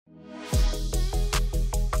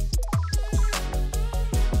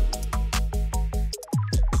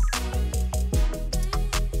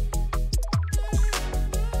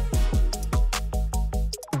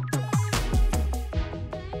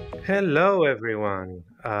Hello, everyone.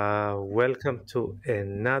 Welcome to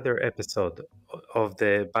another episode of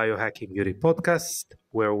the Biohacking Beauty podcast,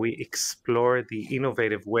 where we explore the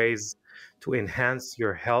innovative ways to enhance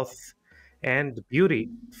your health and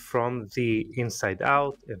beauty from the inside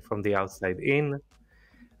out and from the outside in.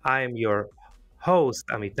 I am your host,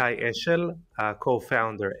 Amitai Eshel,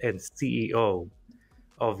 co-founder and CEO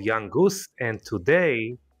of Young Goose, and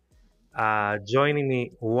today, joining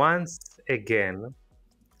me once again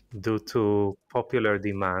due to popular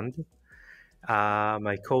demand,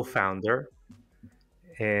 my co-founder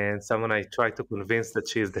and someone I tried to convince that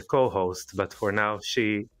she is the co-host, but for now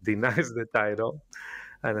she denies the title,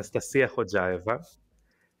 Anastasia Hojaeva.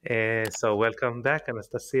 So welcome back,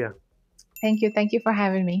 Anastasia. Thank you. Thank you for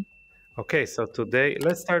having me. Okay, so today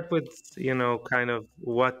let's start with kind of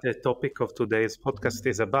what the topic of today's podcast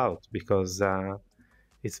is about, because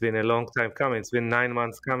it's been a long time coming. It's been 9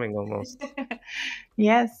 months coming almost.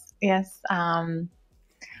 Yes, yes.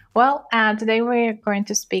 Today we're going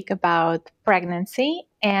to speak about pregnancy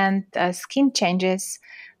and skin changes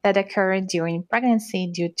that occur during pregnancy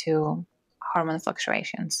due to hormone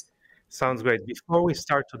fluctuations. Sounds great. Before we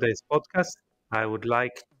start today's podcast, I would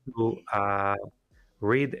like to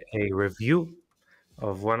read a review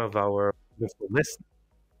of one of our beautiful listeners.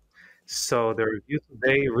 So the review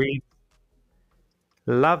today reads,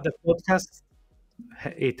 "Love the podcast.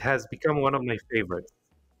 It has become one of my favorites."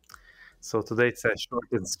 So today it's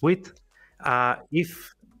short and sweet.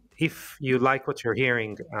 If you like what you're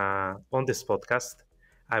hearing on this podcast,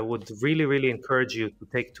 I would really, really encourage you to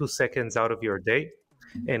take 2 seconds out of your day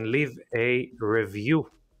and leave a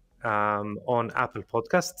review on Apple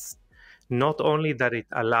Podcasts. Not only that it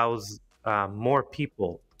allows more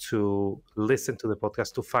people to listen to the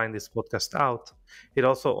podcast, to find this podcast out, it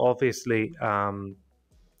also obviously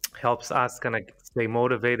helps us kind of stay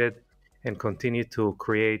motivated and continue to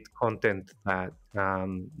create content that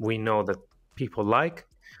we know that people like.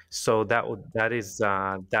 So that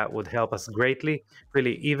would help us greatly.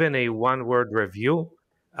 Really, even a one-word review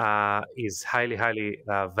is highly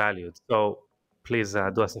valued. So please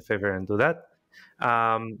do us a favor and do that.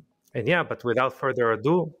 But without further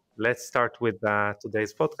ado, let's start with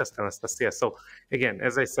today's podcast, Anastasia. So again,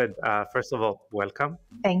 as I said, first of all, welcome.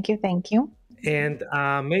 Thank you. Thank you. And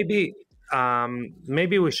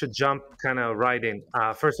maybe we should jump kind of right in.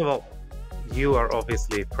 First of all, you are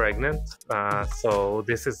obviously pregnant, so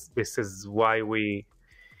this is why we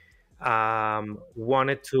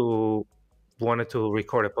wanted to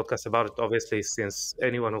record a podcast about it. Obviously, since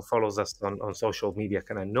anyone who follows us on social media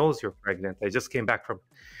kind of knows you're pregnant. I just came back from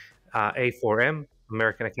A4M,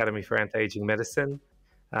 American Academy for Anti-Aging Medicine,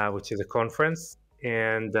 which is a conference,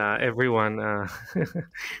 and everyone,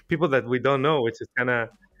 people that we don't know, which is kind of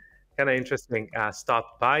interesting,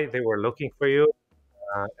 stopped by. They were looking for you,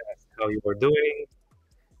 asked how you were doing,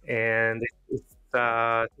 and it's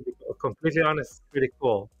to be completely honest, pretty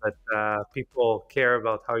cool that people care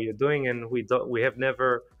about how you're doing, and we have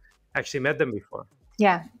never actually met them before.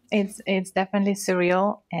 Yeah, it's definitely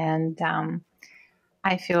surreal, and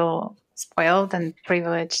I feel spoiled and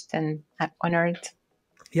privileged and honored.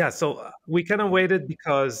 Yeah, so we kind of waited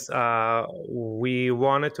because we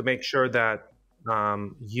wanted to make sure that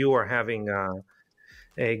you are having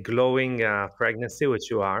a glowing pregnancy, which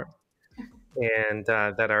you are, and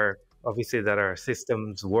that our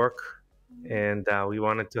systems work, and we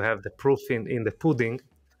wanted to have the proof in the pudding.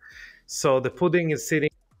 So the pudding is sitting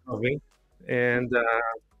on me, and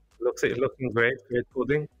looking great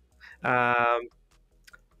pudding. Um,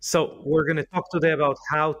 so we're going to talk today about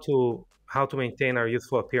how to maintain our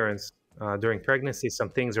youthful appearance during pregnancy, some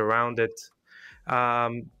things around it.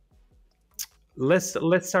 Um, let's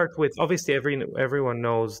start with, obviously everyone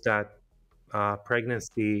knows that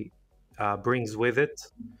pregnancy brings with it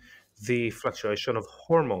the fluctuation of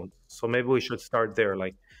hormones. So maybe we should start there.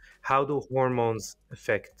 Like, how do hormones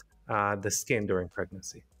affect the skin during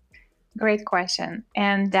pregnancy? Great question.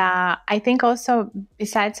 And I think also,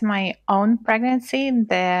 besides my own pregnancy,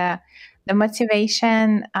 the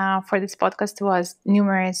motivation for this podcast was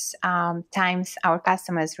numerous times our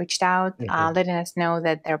customers reached out, letting us know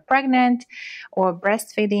that they're pregnant or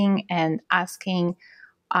breastfeeding and asking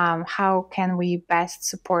how can we best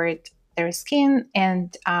support their skin,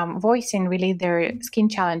 and voicing really their skin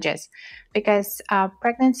challenges, because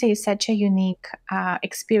pregnancy is such a unique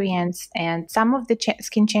experience, and some of the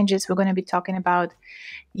skin changes we're going to be talking about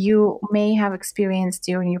you may have experienced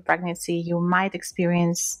during your pregnancy, you might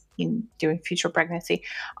experience during future pregnancy,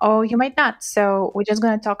 or you might not. So we're just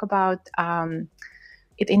going to talk about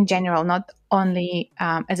it in general, not only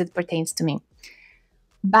as it pertains to me.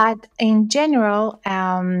 But in general,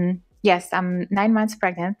 Yes, I'm 9 months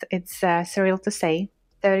pregnant. It's surreal to say.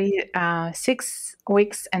 36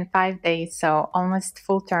 weeks and 5 days, so almost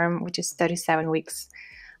full term, which is 37 weeks.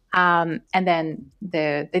 And then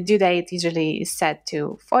the due date usually is set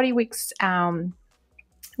to 40 weeks,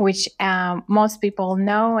 which most people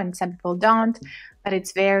know and some people don't, but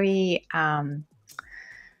it's very not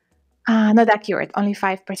accurate. Only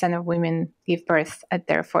 5% of women give birth at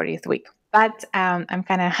their 40th week. But I'm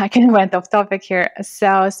kind of, I kind of went off topic here.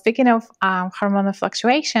 So speaking of hormonal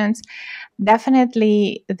fluctuations,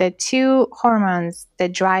 definitely the two hormones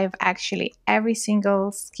that drive actually every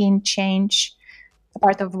single skin change,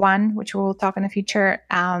 part of one, which we will talk in the future,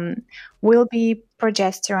 will be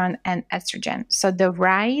progesterone and estrogen. So the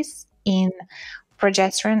rise in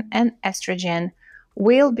progesterone and estrogen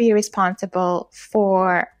will be responsible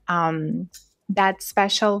for that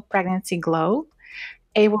special pregnancy glow.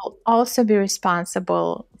 It will also be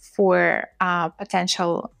responsible for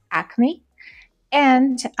potential acne,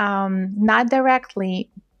 and not directly,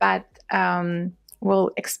 but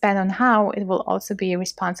we'll expand on how it will also be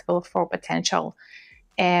responsible for potential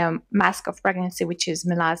mask of pregnancy, which is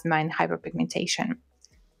melasma and hyperpigmentation.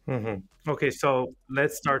 Okay, so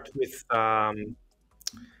let's start with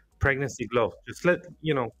pregnancy glow. Just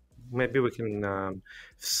maybe we can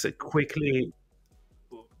quickly,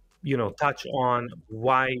 touch on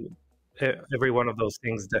why every one of those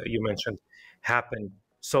things that you mentioned happen.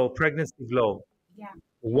 So pregnancy glow,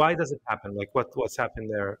 why does it happen? Like what's happening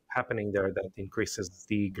there that increases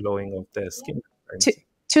the glowing of the skin? Two,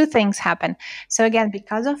 two things happen. So again,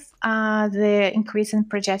 because of the increase in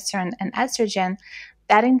progesterone and estrogen,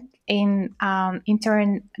 that in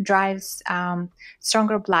turn drives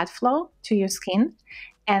stronger blood flow to your skin,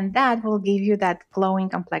 and that will give you that glowing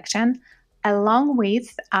complexion, along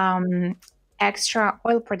with extra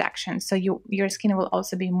oil production. So your skin will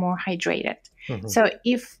also be more hydrated. So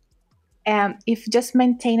if just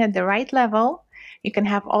maintained at the right level, you can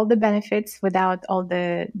have all the benefits without all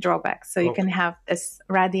the drawbacks. So you can have this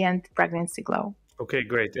radiant pregnancy glow. Okay,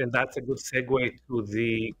 great, and that's a good segue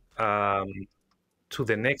to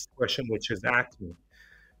the next question, which is acne.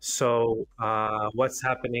 So, what's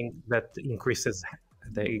happening that increases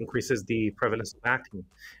the prevalence of acne,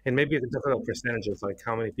 and maybe you can talk about percentages, like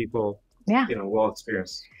how many people will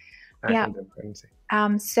experience acne during pregnancy.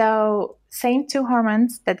 So same two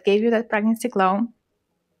hormones that gave you that pregnancy glow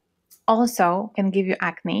also can give you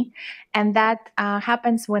acne, and that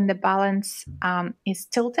happens when the balance is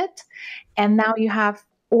tilted, and now you have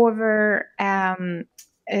over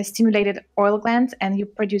stimulated oil glands, and you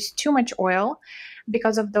produce too much oil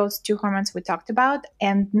because of those two hormones we talked about,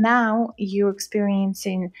 and now you're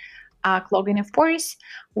experiencing clogging of pores,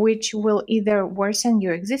 which will either worsen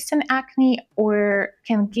your existing acne or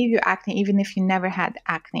can give you acne even if you never had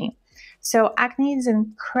acne. So acne is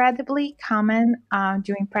incredibly common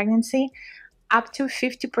during pregnancy. Up to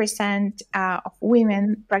 50% of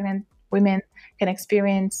pregnant women, can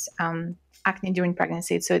experience acne during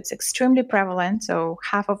pregnancy. So it's extremely prevalent. So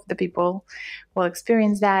half of the people will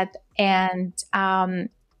experience that. And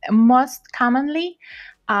most commonly,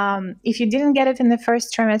 if you didn't get it in the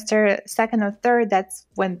first trimester, second or third, that's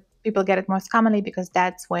when people get it most commonly, because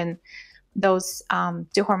that's when those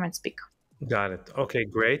two hormones peak. Got it. Okay,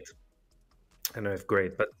 great. I know it's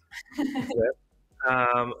great, but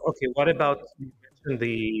okay, what about you mentioned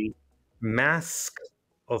the mask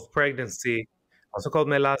of pregnancy, also called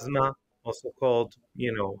melasma, also called,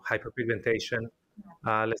 hyperpigmentation.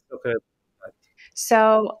 Let's talk about that.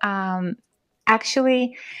 So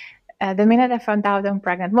actually, the minute I found out I'm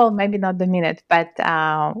pregnant, well, maybe not the minute, but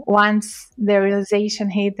once the realization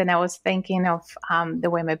hit and I was thinking of the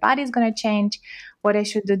way my body is going to change, what I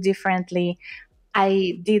should do differently,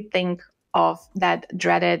 I did think of that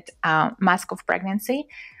dreaded mask of pregnancy.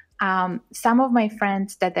 Some of my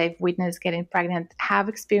friends that I've witnessed getting pregnant have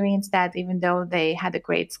experienced that, even though they had a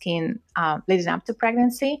great skin leading up to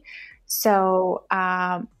pregnancy. So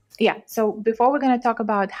so before we're going to talk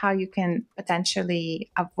about how you can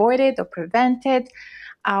potentially avoid it or prevent it,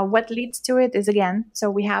 what leads to it is, again, so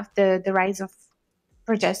we have the rise of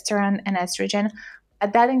progesterone and estrogen,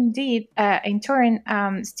 but that indeed in turn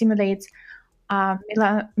stimulates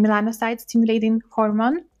melanocyte stimulating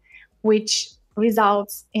hormone, which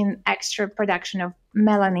results in extra production of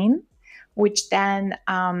melanin, which then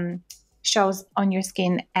shows on your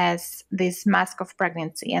skin as this mask of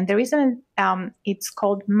pregnancy. And the reason it's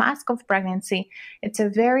called mask of pregnancy, it's a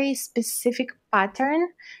very specific pattern.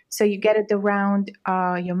 So you get it around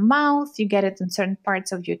your mouth, you get it in certain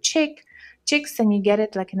parts of your cheeks, and you get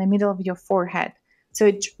it like in the middle of your forehead. So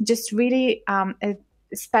it just really a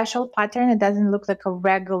special pattern. It doesn't look like a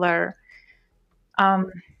regular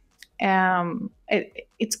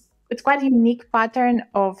It's quite a unique pattern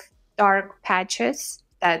of dark patches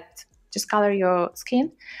that just color your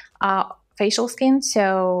skin, facial skin.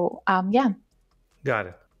 So yeah. Got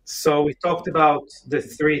it. So we talked about the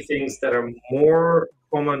three things that are more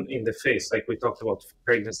common in the face. Like we talked about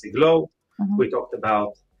pregnancy glow, we talked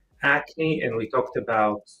about acne, and we talked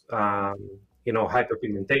about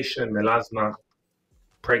hyperpigmentation, melasma,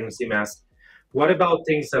 pregnancy mass. What about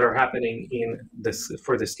things that are happening in this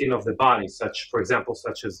for the skin of the body, for example,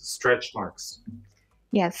 such as stretch marks?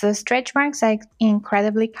 Yes, so stretch marks are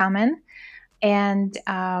incredibly common. And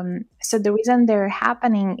so the reason they're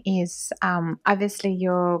happening is obviously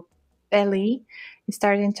your belly is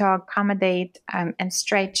starting to accommodate and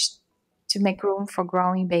stretch to make room for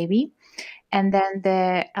growing baby. And then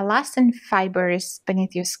the elastin fibers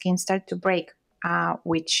beneath your skin start to break,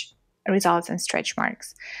 which results in stretch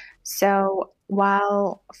marks. So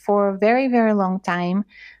while for a very, very long time,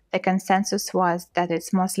 the consensus was that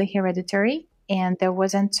it's mostly hereditary and there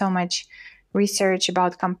wasn't so much research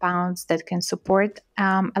about compounds that can support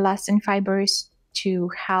elastin fibers to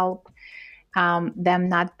help them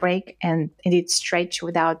not break and indeed stretch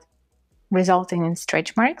without resulting in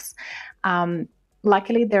stretch marks.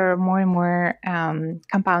 Luckily, there are more and more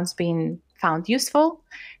compounds being found useful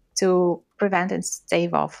to prevent and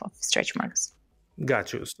stave off of stretch marks.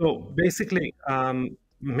 Got you. So basically,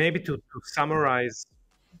 maybe to summarize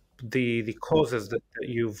the causes that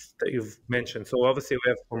you've mentioned. So obviously we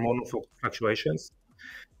have hormonal fluctuations.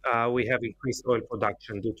 We have increased oil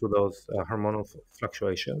production due to those hormonal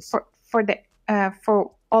fluctuations. For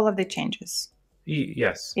all of the changes.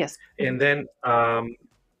 Yes. Yes. And then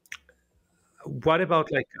what about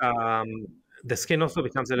the skin also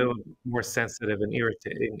becomes a little more sensitive and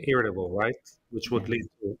irritable, right? Which would lead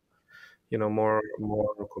to more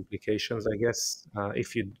complications, I guess,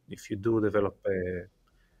 if you do develop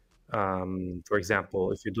for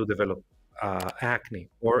example, if you do develop acne,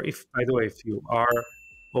 or if, by the way, if you are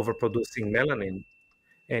overproducing melanin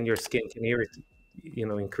and your skin can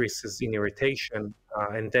increases in irritation,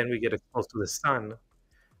 and then we get exposed to the sun,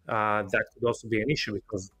 that could also be an issue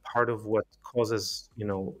because part of what causes,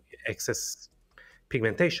 excess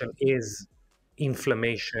pigmentation is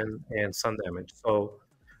inflammation and sun damage. So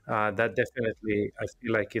that definitely, I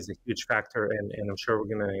feel like, is a huge factor, and I'm sure we're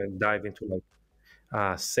gonna dive into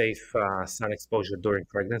safe sun exposure during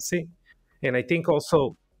pregnancy. And I think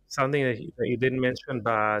also something that you didn't mention,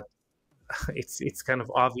 but it's kind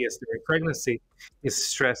of obvious during pregnancy, is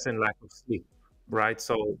stress and lack of sleep, right?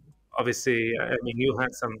 So obviously, I mean, you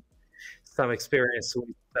had some experience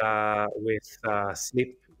with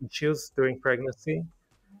sleep issues during pregnancy,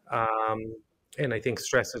 um, and I think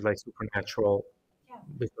stress is like supernatural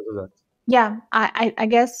because of that. Yeah, I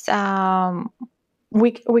guess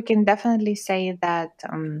we can definitely say that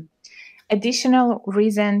additional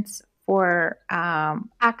reasons for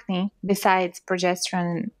acne besides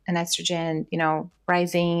progesterone and estrogen,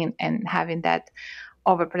 rising and having that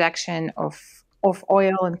overproduction of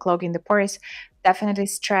oil and clogging the pores, definitely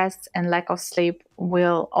stress and lack of sleep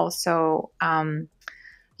will also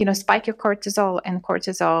spike your cortisol, and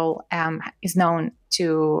cortisol is known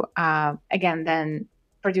to again then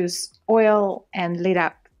produce oil and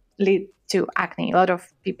lead to acne. A lot of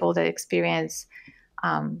people that experience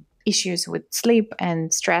issues with sleep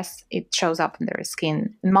and stress, it shows up in their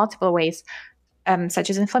skin in multiple ways, such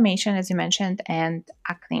as inflammation, as you mentioned, and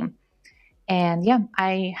acne. And yeah,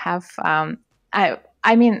 I have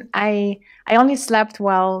I mean I only slept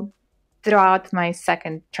well throughout my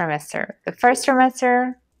second trimester. The first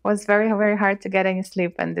trimester was very, very hard to get any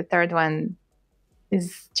sleep, and the third one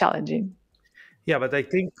is challenging. Yeah, but I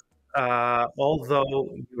think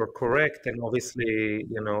although you're correct, and obviously,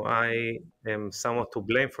 I am somewhat to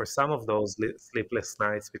blame for some of those sleepless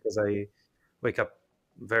nights because I wake up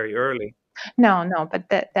very early. No, but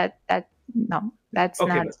that no, that's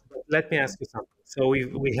Okay, not. but let me ask you something. So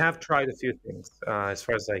we have tried a few things as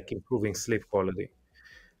far as like improving sleep quality.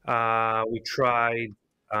 We tried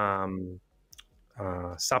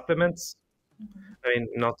supplements. I mean,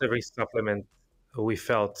 not every supplement we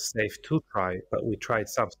felt safe to try, but we tried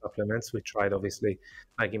some supplements. We tried obviously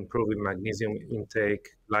like improving magnesium intake,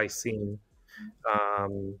 lysine,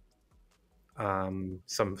 um,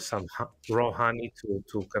 some raw honey to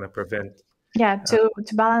kind of prevent. Yeah, to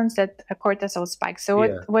balance that cortisol spike. So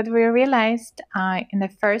Yeah. what we realized in the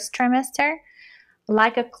first trimester,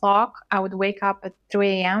 like a clock, I would wake up at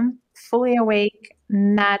 3 a.m. fully awake,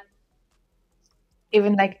 not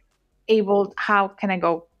even like how can I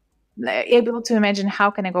go, able to imagine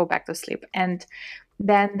how can I go back to sleep. And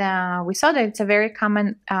then we saw that it's a very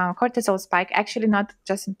common cortisol spike, actually not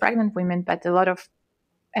just in pregnant women, but a lot of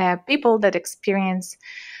people that experience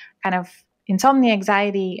kind of insomnia,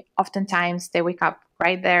 anxiety, oftentimes they wake up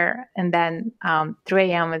right there, and then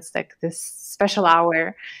 3 a.m. it's like this special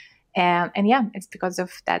hour. And yeah, it's because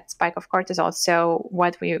of that spike of cortisol. So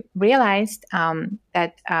what we realized,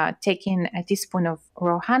 that taking a teaspoon of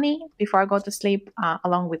raw honey before I go to sleep,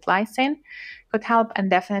 along with lysine, could help. And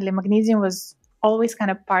definitely magnesium was always kind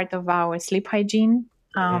of part of our sleep hygiene.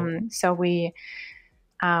 So we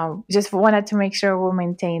just wanted to make sure we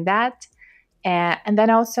maintain that. And then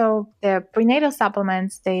also the prenatal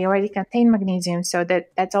supplements, they already contain magnesium. So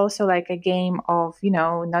that's also like a game of,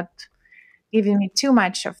 not giving me too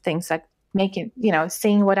much of things, like making,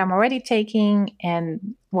 seeing what I'm already taking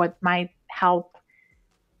and what might help.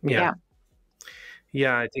 Yeah. Yeah,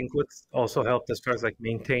 Yeah, I think what's also helped as far as like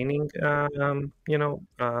maintaining,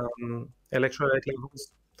 electrolyte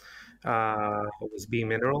levels, was B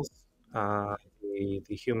minerals, the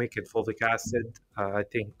humic and fulvic acid. I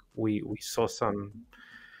think we saw some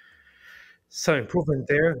improvement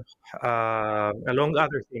there, along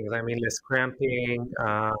other things. I mean, less cramping,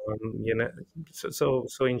 you know.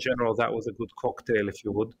 So in general, that was a good cocktail, if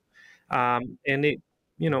you would. And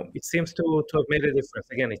it seems to have made a difference.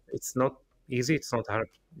 Again, it's not easy. It's not hard.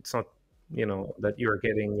 It's not, that you're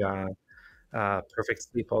getting perfect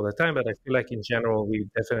sleep all the time. But I feel like in general, we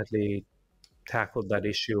definitely tackled that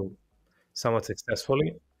issue somewhat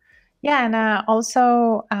successfully. yeah, and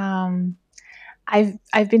also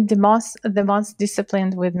I've been the most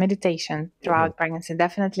disciplined with meditation Hmm. throughout pregnancy.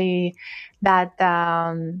 Definitely,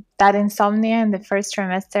 that insomnia in the first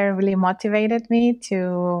trimester really motivated me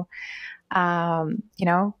to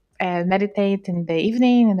meditate in the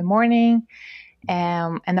evening, in the morning.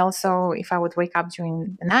 And also, if I would wake up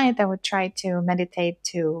during the night, I would try to meditate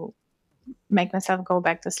to make myself go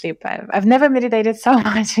back to sleep. I've never meditated so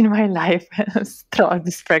much in my life throughout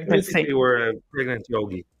this Basically, pregnancy. we're a pregnant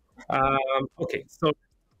yogi. Okay, so a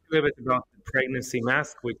little bit about the pregnancy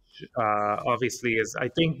mask, which obviously is, I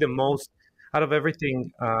think, the most out of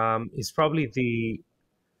everything, is probably the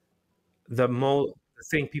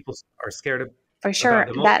thing people are scared For about sure,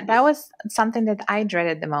 the most. that was something that I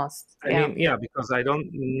dreaded the most. I Yeah, mean, yeah, because I don't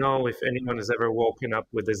know if anyone has ever woken up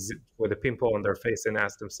with with a pimple on their face and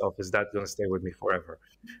asked themselves, "Is that going to stay with me forever?"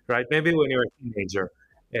 Right? Maybe when you're a teenager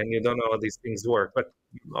and you don't know how these things work, but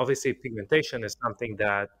obviously pigmentation is something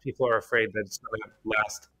that people are afraid that it's going to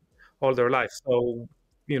last all their life. So,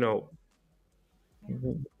 you know,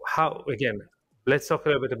 how again? Let's talk a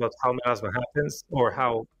little bit about how melasma happens or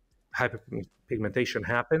how hyperpigmentation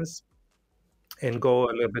happens, and go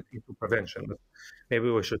a little bit into prevention. But maybe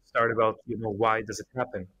we should start about, why does it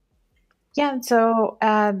happen? yeah. So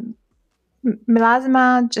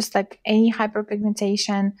melasma, just like any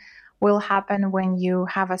hyperpigmentation, will happen when you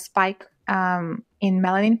have a spike in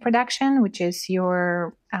melanin production, which is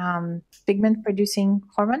your pigment producing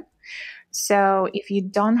hormone. So if you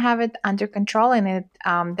don't have it under control, and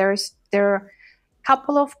there are a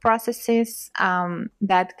couple of processes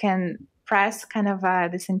that can press kind of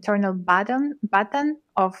this internal button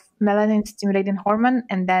of melanin stimulating hormone,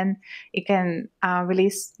 and then it can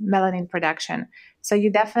release melanin production. So you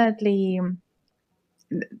definitely,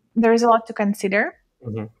 there is a lot to consider.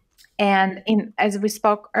 Hmm. And as we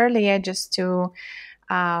spoke earlier, just to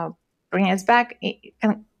uh, bring us back,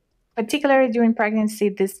 particularly during pregnancy,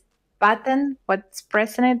 this button, what's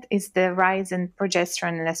pressing it is the rise in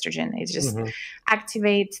progesterone and estrogen. It just Hmm.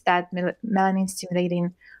 activates that melanin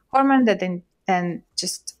stimulating hormone that then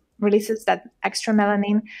just releases that extra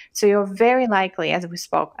melanin. So you're very likely, as we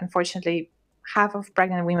spoke, unfortunately, half of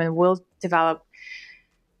pregnant women will develop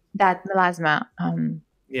that melasma.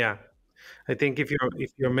 Yeah, I think if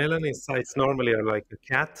your melanin sites normally are like a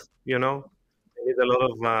cat, there is a lot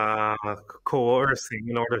of coercing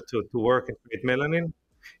in order to work and create melanin.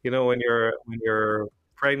 When you're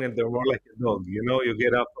pregnant, they're more like a dog. You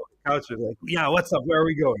get up on the couch, you're like, yeah, what's up? Where are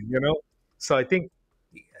we going? So I think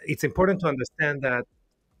it's important to understand that,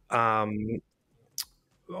 um,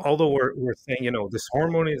 although we're saying, this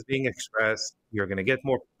hormone is being expressed, you're going to get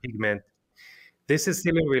more pigment. This is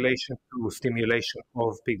still in relation to stimulation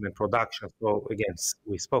of pigment production. So again,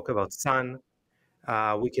 we spoke about sun.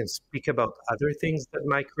 We can speak about other things that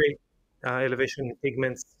might create elevation in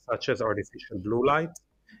pigments, such as artificial blue light.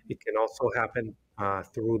 It can also happen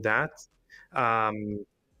through that. Um,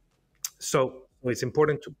 so it's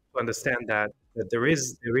important to understand that there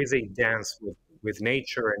is a dance with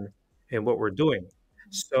nature and what we're doing.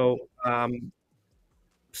 So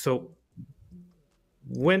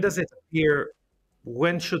when does it appear?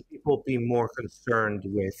 When should people be more concerned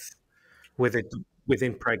with it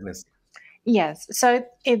within pregnancy? Yes, so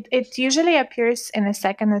it usually appears in the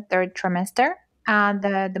second or third trimester.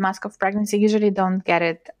 the mask of pregnancy. Usually don't get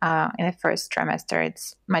it in the first trimester.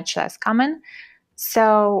 It's much less common.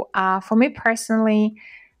 So for me personally,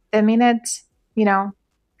 the minute, you know,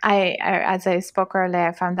 as I spoke earlier,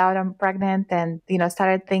 I found out I'm pregnant and,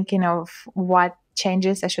 started thinking of what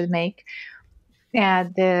changes I should make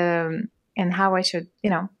and how I should,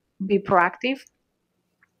 be proactive.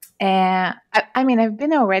 I mean, I've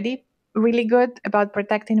been already really good about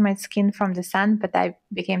protecting my skin from the sun, but I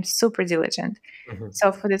became super diligent. Hmm.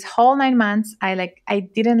 So for this whole 9 months, I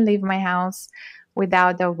didn't leave my house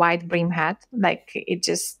without a wide brim hat. Like it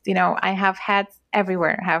just, I have hats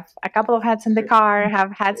everywhere. I have a couple of hats in the car,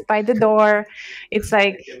 have hats by the door. It's I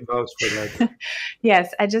like, can vouch for that.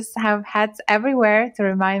 yes, I just have hats everywhere to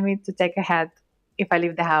remind me to take a hat if I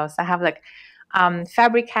leave the house. I have like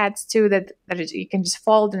fabric hats too that you can just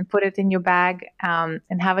fold and put it in your bag and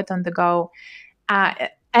have it on the go. Uh,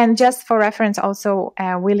 and just for reference, also,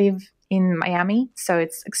 we live in Miami, so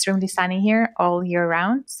it's extremely sunny here all year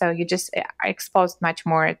round. So you just are exposed much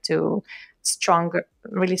more to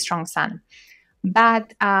really strong sun.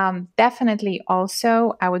 But definitely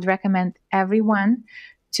also, I would recommend everyone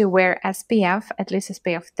to wear SPF, at least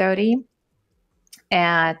SPF 30,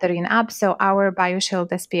 30 and up. So our BioShield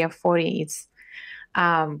SPF 40 is,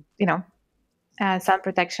 sun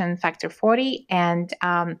protection factor 40. And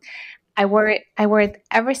I wear it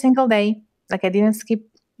every single day. Like I didn't skip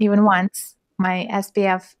even once my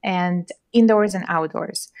SPF and indoors and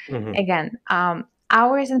outdoors. Hmm. Again,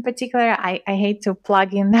 hours in particular, I hate to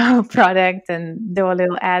plug in our product and do a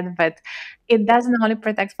little ad, but it doesn't only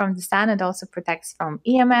protect from the sun, it also protects from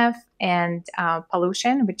EMF and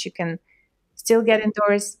pollution, which you can still get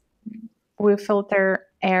indoors. We filter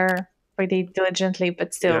air pretty diligently, but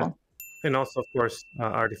Yeah, still. and also of course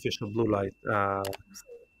artificial blue light,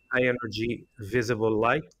 high energy visible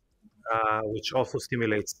light, which also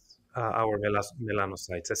stimulates our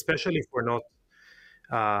melanocytes, especially if we're not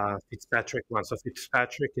Fitzpatrick one. So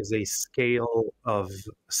Fitzpatrick is a scale of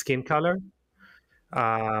skin color,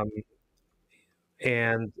 um,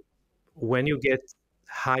 and when you get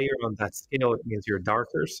higher on that scale, it means you're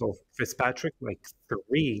darker. So Fitzpatrick, like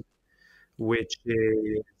 3, which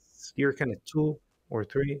is you're kind of 2 or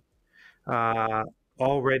 3, uh,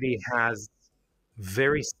 already has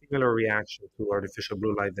very similar reaction to artificial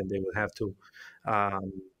blue light than they would have to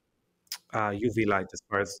um, UV light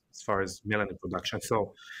as far as melanin production.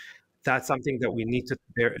 So that's something that we need to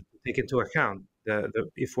take into account.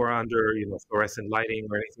 If we're under fluorescent lighting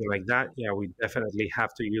or anything like that, yeah, we definitely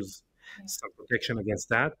have to use some protection against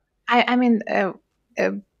that. I mean, uh,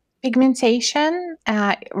 pigmentation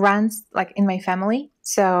runs like in my family.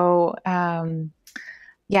 So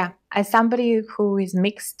yeah, as somebody who is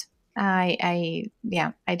mixed, I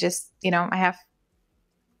just I have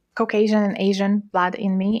Caucasian and Asian blood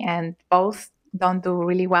in me, and both don't do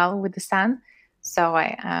really well with the sun. So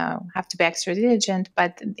I have to be extra diligent.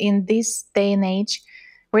 But in this day and age,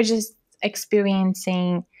 we're just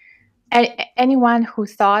experiencing anyone who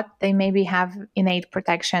thought they maybe have innate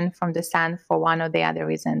protection from the sun for one or the other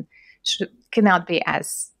reason cannot be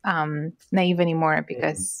as naive anymore Mhm.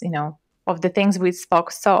 because of the things we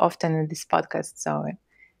spoke so often in this podcast. So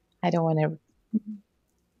I don't want to.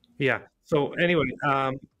 Yeah. So anyway,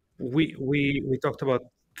 we talked about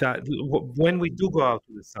that. When we do go out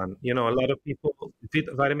to the sun, a lot of people,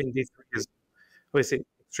 vitamin D3 is obviously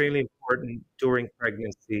extremely important during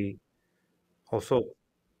pregnancy. Also,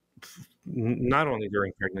 not only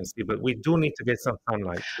during pregnancy, but we do need to get some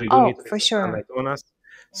sunlight. We do need Oh, to get for some sure. sunlight on us.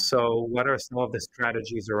 So, what are some of the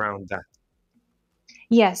strategies around that?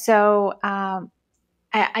 Yeah. So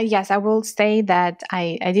yes, I will say that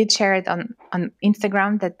I did share it on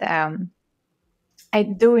Instagram that I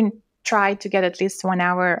do try to get at least 1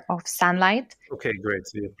 hour of sunlight. Okay, great.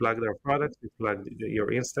 So you plugged our product, you plugged your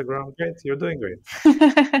Instagram. Great, you're doing great.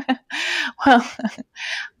 Well,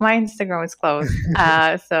 my Instagram is closed.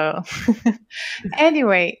 So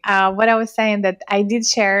anyway, what I was saying that I did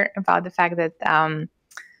share about the fact that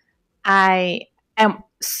I am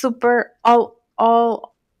super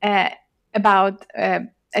all about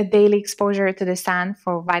a daily exposure to the sun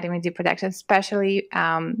for vitamin D protection, especially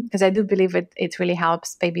because I do believe it really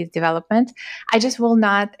helps baby's development. I just will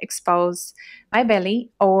not expose my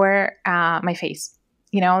belly or my face.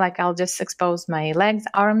 Like I'll just expose my legs,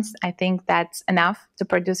 arms. I think that's enough to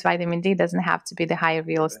produce vitamin D. It doesn't have to be the high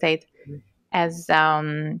real estate as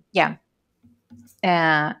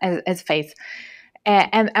as face.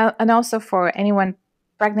 And also for anyone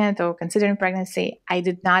pregnant or considering pregnancy, I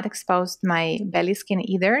did not expose my belly skin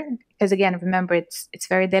either because again, remember it's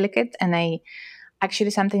very delicate. And I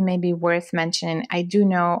actually something maybe worth mentioning. I do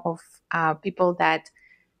know of people that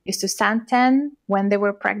used to suntan when they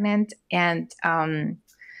were pregnant, and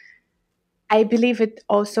I believe it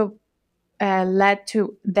also led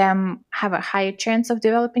to them have a higher chance of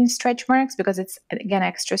developing stretch marks because it's again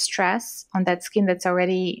extra stress on that skin that's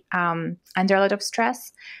already under a lot of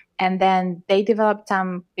stress, and then they developed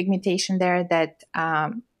some pigmentation there that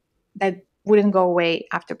that wouldn't go away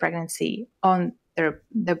after pregnancy on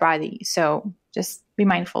their body. So just be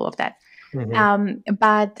mindful of that. Hmm.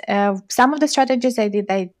 But some of the strategies I did,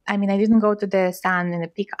 I mean, I didn't go to the sun in the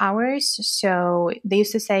peak hours. So they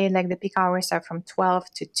used to say like the peak hours are from 12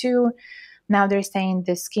 to 2. Now they're saying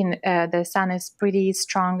the sun is pretty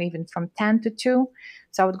strong even from 10 to 2.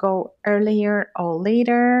 So I would go earlier or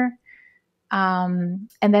later. And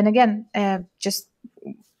then again, just,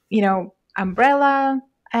 umbrella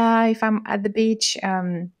if I'm at the beach,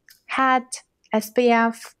 hat,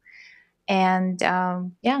 SPF, and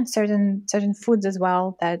yeah, certain foods as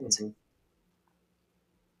well that Hmm.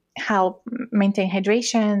 help maintain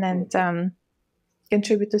hydration and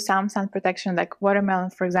contribute to some sun protection. Like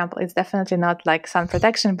watermelon, for example, is definitely not like sun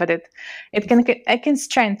protection, but it can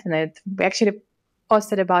strengthen it. We actually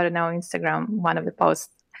posted about it on our Instagram, one of the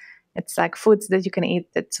posts. It's like foods that you can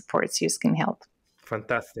eat that supports your skin health.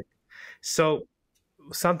 Fantastic. So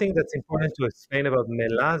something that's important to explain about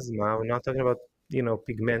melasma, we're not talking about,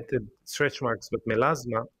 pigmented stretch marks, but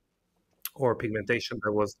melasma or pigmentation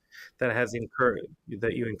that has incurred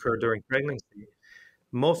that you incur during pregnancy,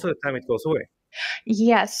 most of the time it goes away.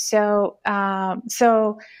 Yes. So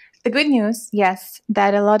the good news, yes,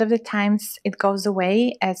 that a lot of the times it goes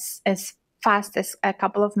away as fast as a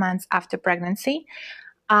couple of months after pregnancy.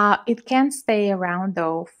 It can stay around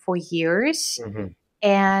though for years, Hmm.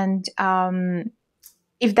 and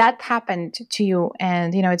if that happened to you,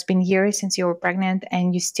 and it's been years since you were pregnant,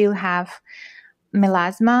 and you still have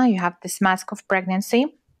melasma, you have this mask of pregnancy.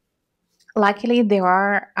 Luckily, there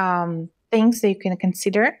are things that you can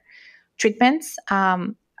consider treatments.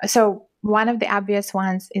 So one of the obvious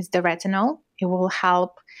ones is the retinol. It will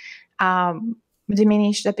help um,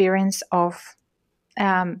 diminish the appearance of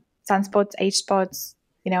sunspots, age spots,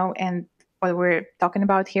 and what we're talking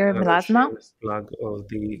about here, Another melasma. shameless plug of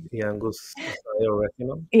the Young's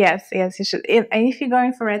retinol. Yes, yes, you should. And if you're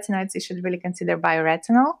going for retinoids, you should really consider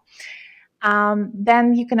bioretinol.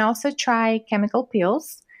 Then you can also try chemical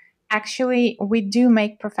peels. Actually, we do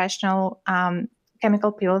make professional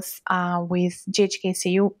chemical peels with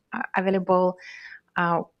GHKCU available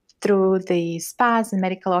uh, through the spas and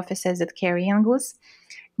medical offices that carry on Goose.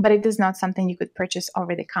 But it is not something you could purchase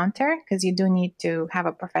over the counter because you do need to have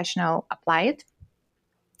a professional apply it.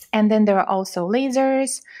 And then there are also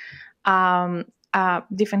lasers, um,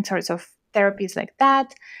 different sorts of therapies like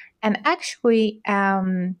that. And actually,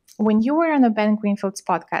 when you were on the Ben Greenfield's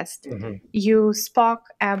podcast, Hmm. you spoke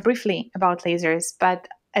briefly about lasers, but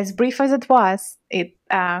as brief as it was, it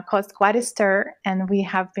caused quite a stir, and we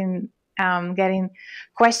have been getting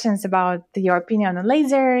questions about your opinion on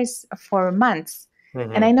lasers for months.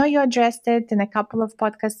 And I Hmm. know you addressed it in a couple of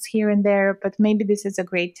podcasts here and there, but maybe this is a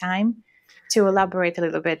great time to elaborate a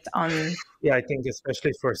little bit on. Yeah, I think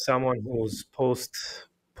especially for someone who's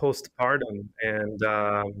postpartum and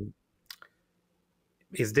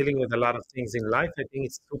is dealing with a lot of things in life, I think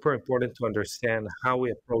it's super important to understand how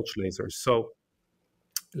we approach lasers. So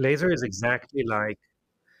laser is exactly like,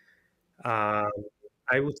 um,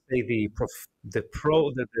 I would say the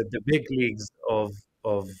big leagues of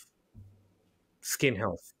skin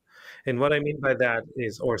health. And what I mean by that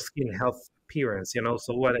is, or skin health appearance,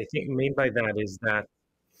 So what I think mean by that is that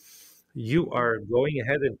you are going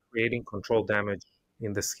ahead and creating control damage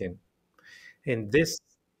in the skin. And this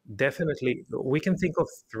definitely, we can think of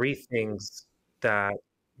three things that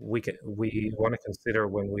we want to consider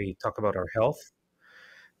when we talk about our health.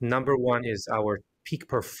 Number one is our peak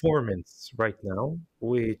performance right now,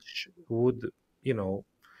 which would, you know,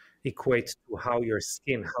 equate to how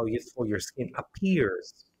youthful your skin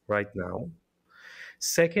appears right now.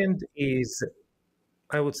 Second is,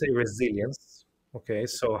 I would say, resilience. Okay,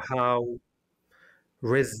 so how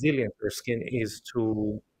resilient your skin is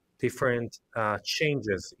to different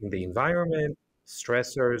changes in the environment,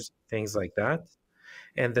 stressors, things like that.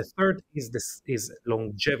 And the third is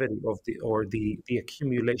longevity of the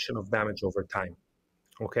accumulation of damage over time.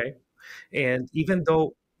 Okay, and even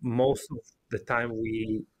though most of the time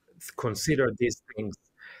we consider these things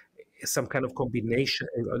some kind of combination,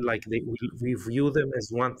 like we view them as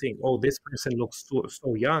one thing. Oh, this person looks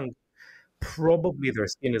so young. Probably their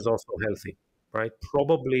skin is also healthy, right?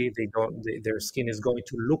 Probably their skin is going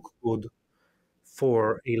to look good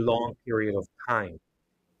for a long period of time.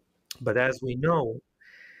 But as we know,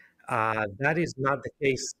 that is not the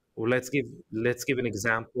case let's give an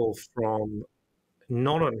example from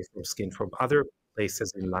not only from skin, from other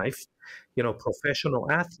places in life. Professional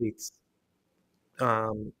athletes,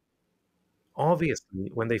 um, obviously,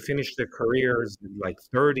 when they finish their careers like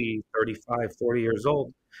 30, 35, 40 years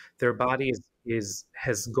old, their body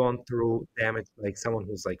has gone through damage, like someone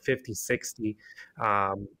who's like 50, 60.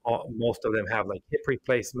 Most of them have like hip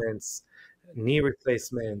replacements, knee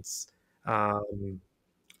replacements, um,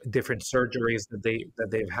 different surgeries that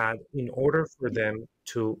they've had. In order for them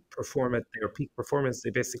to perform at their peak performance, they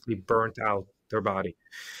basically burnt out their body.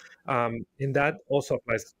 And that also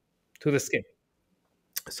applies to the skin.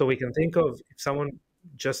 So we can think of if someone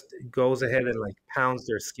just goes ahead and like pounds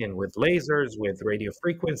their skin with lasers, with radio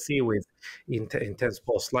frequency, with intense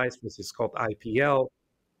pulse light, which is called IPL,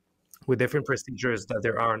 with different procedures that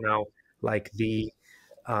there are now, like the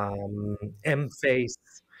M-face.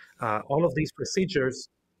 All of these procedures,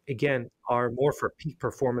 again, are more for peak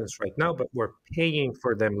performance right now, but we're paying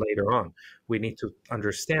for them later on. We need to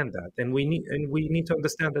understand that, and we need to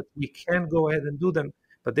understand that we can go ahead and do them,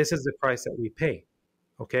 but this is the price that we pay.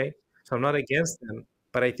 Okay, so I'm not against them,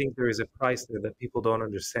 but I think there is a price there that people don't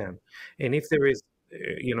understand. And if there is,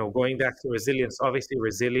 going back to resilience, obviously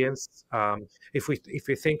resilience. If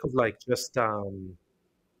we think of like just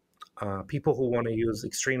people who want to use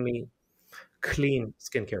extremely clean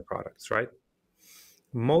skincare products, right?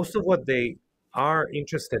 Most of what they are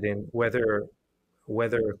interested in, whether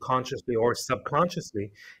consciously or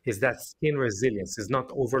subconsciously, is that skin resilience, is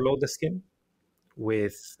not overload the skin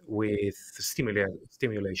with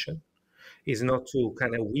stimulation, is not to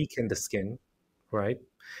kind of weaken the skin, right?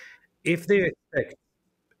 If they expect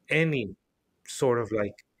any sort of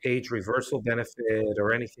like age reversal benefit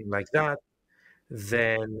or anything like that,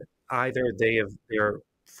 then either they're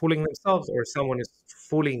fooling themselves or someone is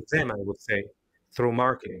fooling them, I would say, through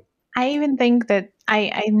marketing. I even think that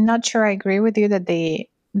I'm not sure I agree with you that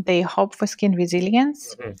they hope for skin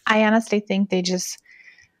resilience. Mhm. I honestly think they just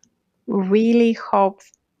really hope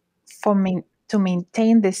for to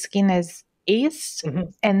maintain the skin as is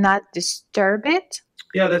Mhm. and not disturb it.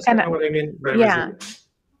 Yeah, that's And kind of what I mean by yeah, resilience.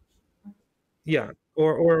 Yeah,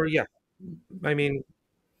 or yeah, I mean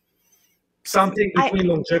something I between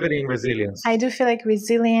longevity and resilience. I do feel like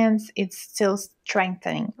resilience is still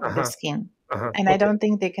strengthening of the Uh-huh. skin. Uh-huh. And I Okay. don't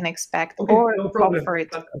think they can expect Okay, or no hope problem. for it.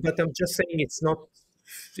 But I'm just saying it's not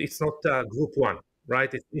group one,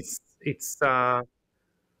 right? It's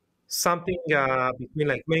something between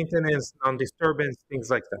like maintenance, non-disturbance, things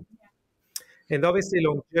like that. And obviously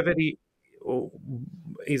longevity oh,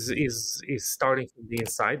 is starting from the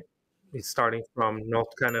inside. It's starting from not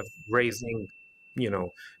kind of raising,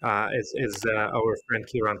 as our friend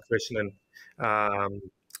Kiran Krishnan um,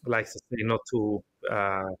 likes to say, not to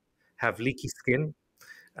have leaky skin,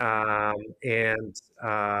 and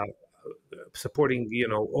supporting,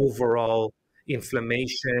 overall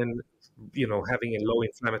inflammation, having a low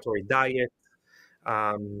inflammatory diet,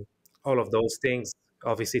 um, all of those things.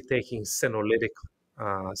 Obviously, taking senolytic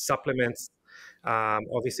supplements.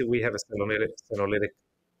 Obviously, we have a senolytic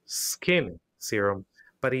skin serum,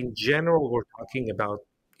 but in general, we're talking about,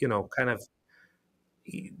 kind of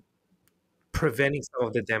preventing some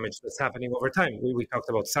of the damage that's happening over time. We talked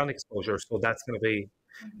about sun exposure, so that's going to be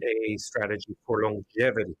a strategy for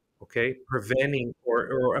longevity. Okay, preventing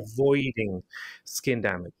or avoiding skin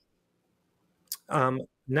damage.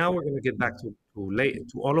 Now we're going to get back to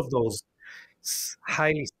all of those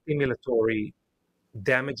highly stimulatory,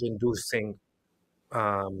 damage-inducing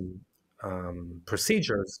um,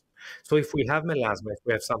 procedures. So if we have melasma, if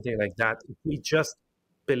we have something like that, if we just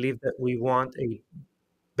believe that we want a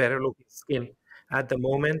better looking skin at the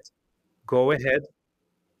moment, go ahead,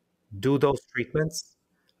 do those treatments,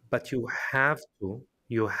 but you have to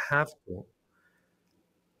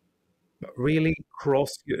really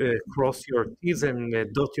cross your T's and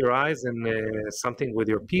dot your I's and something with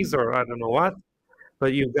your P's or I don't know what,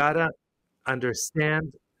 but you gotta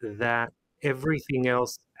understand that everything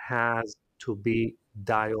else has to be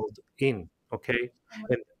dialed in. Okay.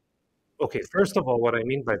 And okay, first of all, what I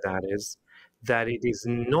mean by that is that it is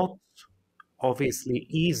not obviously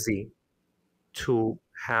easy to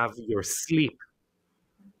have your sleep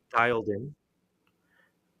dialed in,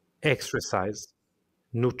 exercise,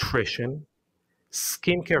 nutrition,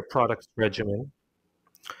 skincare products regimen,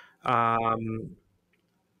 um,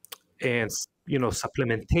 and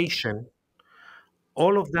supplementation,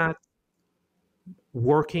 all of that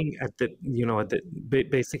working at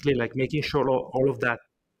basically like making sure all of that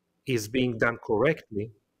is being done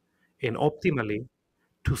correctly and optimally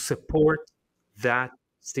to support that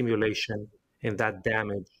stimulation and that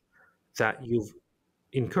damage that you've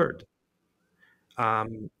incurred.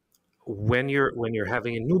 when you're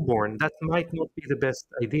having a newborn, that might not be the best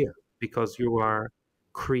idea, because you are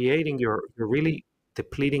creating you're really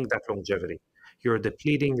depleting that longevity. You're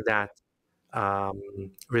depleting that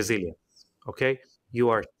resilience. Okay, you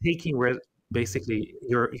are taking basically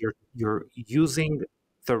you're using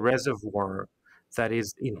the reservoir that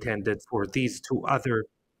is intended for these two other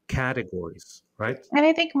categories, right? And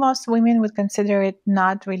I think most women would consider it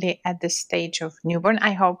not really at the stage of newborn.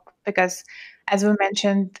 I hope, because as we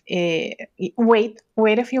mentioned, wait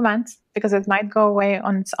a few months, because it might go away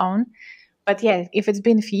on its own. But yeah, if it's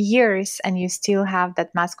been a few years and you still have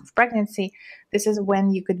that mask of pregnancy, this is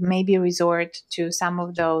when you could maybe resort to some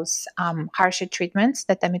of those harsher treatments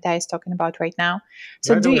that Amitay is talking about right now.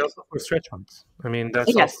 So By the do way, you, also for stretch marks. I mean, that's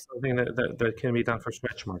also yes. something that can be done for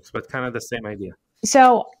stretch marks, but kind of the same idea.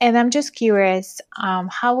 So, and I'm just curious,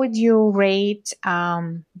 how would you rate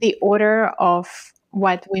the order of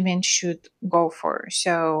what women should go for?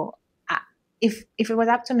 So, uh, if it was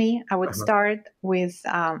up to me, I would Uh-huh. start with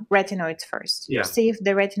retinoids first. Yeah. See if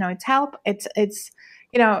the retinoids help. It's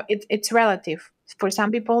it's relative. For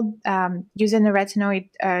some people, using the retinoid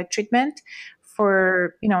treatment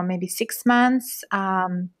for maybe 6 months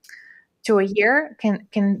to a year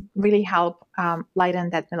can really help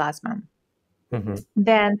lighten that melasma. Mm-hmm.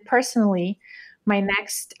 Then personally, my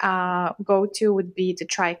next go-to would be to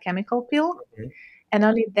try chemical peel, Mm-hmm. and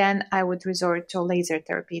only then I would resort to laser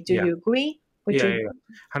therapy. Do Yeah. you agree? Would Yeah, you? yeah,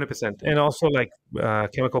 yeah. 100%. And also, like,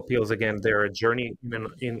 chemical peels, again, they're a journey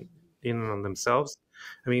in on themselves.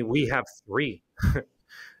 I mean, we have three.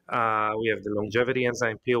 We have the longevity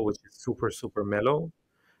enzyme peel, which is super, super mellow.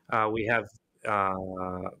 We have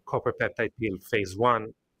copper peptide peel phase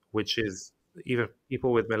one, which is even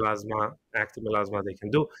people with melasma, active melasma, they can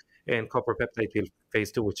do, and copper peptide peel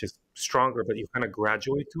phase two, which is stronger, but you kind of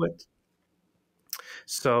graduate to it.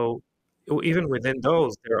 So even within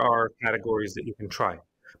those, there are categories that you can try.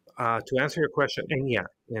 To answer your question, and yeah,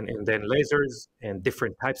 and then lasers and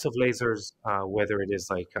different types of lasers, whether it is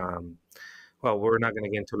like, well, we're not going to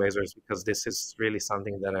get into lasers because this is really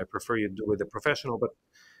something that I prefer you do with a professional, but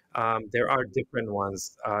there are different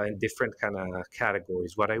ones in different kind of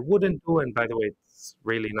categories. What I wouldn't do, and by the way, it's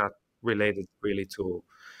really not related really to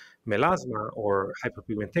melasma or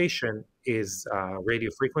hyperpigmentation, is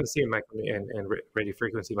radio frequency and radio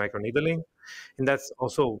frequency microneedling, and that's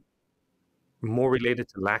also more related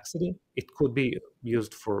to laxity. It could be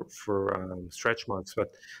used for stretch marks, but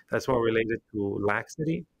that's more related to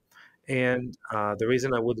laxity. And the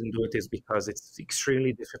reason I wouldn't do it is because it's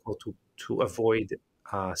extremely difficult to avoid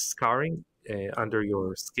scarring under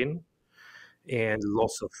your skin and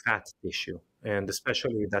loss of fat tissue. And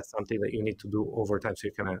especially that's something that you need to do over time. So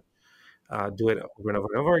you can do it over and over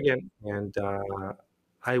and over again. And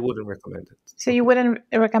I wouldn't recommend it. So you wouldn't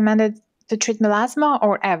recommend it to treat melasma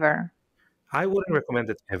or ever? I wouldn't recommend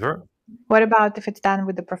it ever. What about if it's done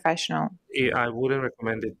with a professional? I wouldn't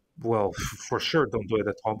recommend it. Well, for sure, don't do it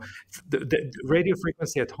at home. The radio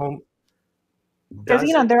frequency at home Because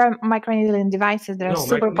doesn't. there are microneedling devices that are No,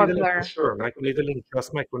 super microneedling for popular. sure. Microneedling,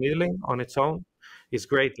 just microneedling on its own is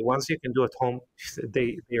great. The ones you can do at home,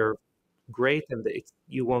 they are great, and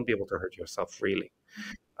you won't be able to hurt yourself really.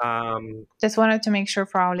 Just wanted to make sure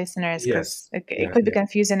for our listeners, because Yes, it could be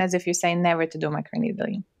confusing as if you say never to do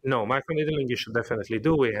microneedling. no, microneedling you should definitely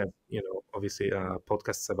do. We have, obviously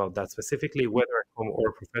podcasts about that specifically, whether at home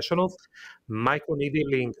or professionals.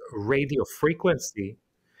 Microneedling radio frequency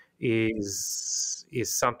is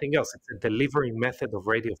something else. It's a delivery method of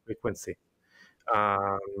radio frequency.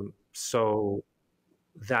 So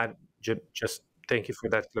that just thank you for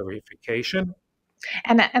that clarification.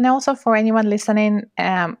 And also for anyone listening,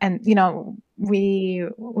 and we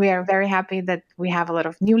are very happy that we have a lot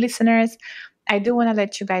of new listeners. I do want to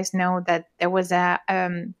let you guys know that there was a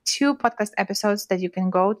 2 podcast episodes that you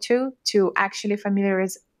can go to actually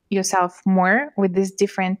familiarize yourself more with these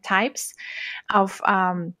different types of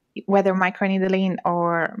whether microneedling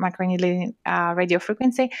or microneedling radio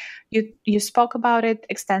frequency. You spoke about it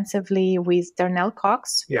extensively with Darnell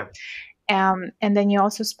Cox. Yeah. And then you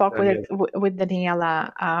also spoke with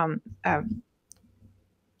Daniela.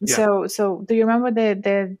 Yeah. So do you remember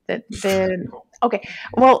the okay?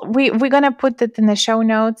 Well, we're gonna put it in the show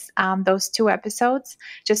notes. Those 2 episodes,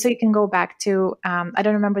 just so you can go back to. I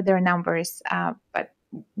don't remember their numbers, but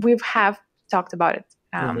have talked about it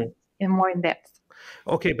in more in depth.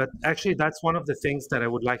 Okay, but actually, that's one of the things that I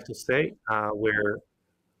would like to say. Where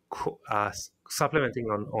supplementing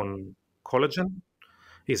on collagen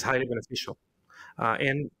is highly beneficial.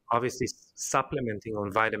 And obviously supplementing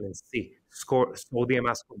on vitamin C, sodium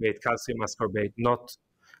ascorbate, calcium ascorbate, not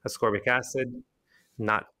ascorbic acid,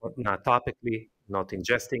 not topically, not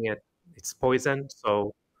ingesting it, it's poison.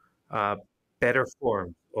 So uh, better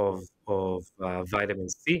form of vitamin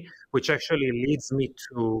C, which actually leads me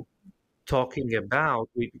to talking about,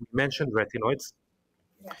 we mentioned retinoids,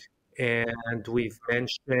 and we've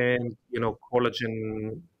mentioned,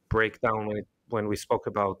 collagen breakdown when we spoke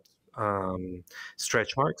about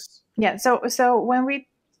stretch marks. Yeah. So when we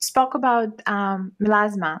spoke about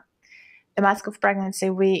melasma, the mask of pregnancy,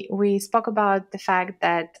 we spoke about the fact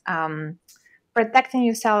that protecting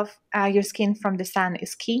your skin from the sun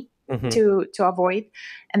is key to avoid.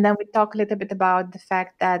 And then we talk a little bit about the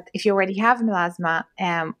fact that if you already have melasma,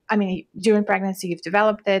 during pregnancy you've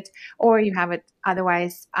developed it, or you have it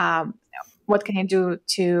otherwise, what can you do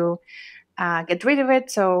to get rid of it?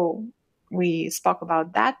 So we spoke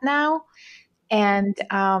about that now. And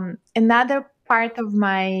another part of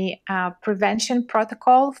my prevention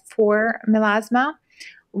protocol for melasma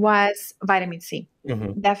was vitamin C.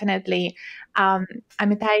 Definitely.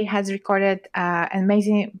 Amitai has recorded an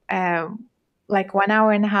amazing, like 1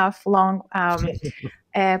 hour and a half long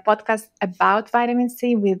podcast about vitamin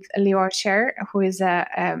C with Lior Sher, who is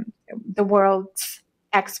the world's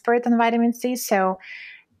expert on vitamin C. So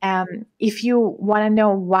if you want to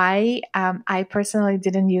know why I personally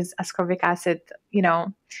didn't use ascorbic acid,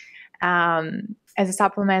 as a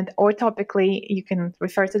supplement or topically, you can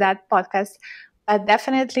refer to that podcast. But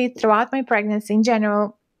definitely throughout my pregnancy in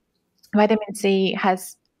general, vitamin C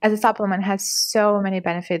as a supplement has so many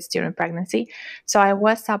benefits during pregnancy. So I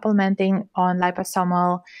was supplementing on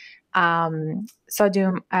liposomal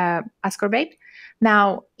sodium ascorbate.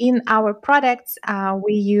 Now in our products,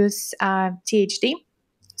 we use THD,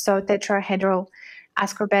 so tetrahedral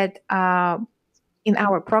ascorbate, in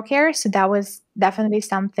our ProCare. So that was definitely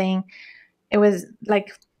something. It was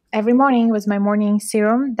like every morning was my morning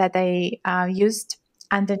serum that I used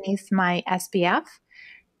underneath my SPF.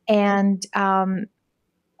 And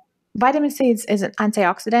vitamin C is an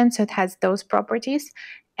antioxidant, so it has those properties.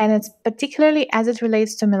 And it's particularly as it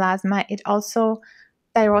relates to melasma, it also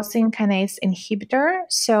tyrosine kinase inhibitor.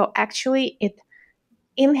 So actually it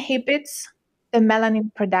inhibits the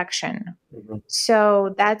melanin production.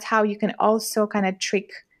 So that's how you can also kind of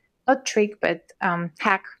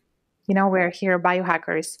hack, we're here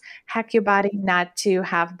biohackers, hack your body not to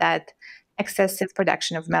have that excessive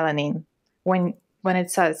production of melanin when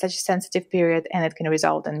it's such a sensitive period, and it can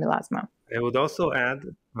result in melasma. I would also add,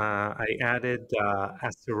 I added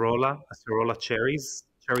acerola cherry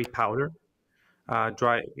powder,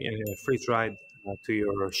 freeze dried, to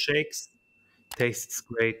your shakes. Tastes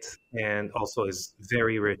great and also is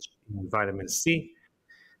very rich in vitamin C.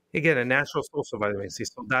 Again, a natural source of vitamin C.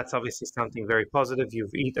 So that's obviously something very positive.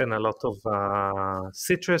 You've eaten a lot of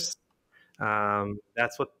citrus.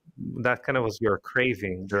 That kind of was your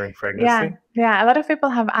craving during pregnancy. Yeah. A lot of people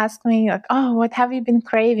have asked me like, "Oh, what have you been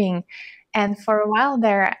craving?" And for a while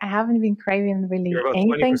there, I haven't been craving really You're about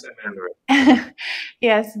anything. 20% Mandarin.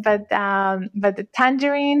 Yes, but the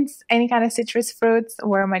tangerines, any kind of citrus fruits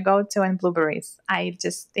were my go-to, and blueberries.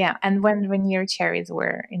 And when Rainier cherries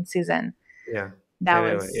were in season. Yeah. That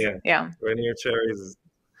Anyway, was Rainier cherries.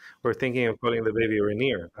 We're thinking of calling the baby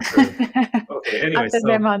Rainier. Okay. Anyway, after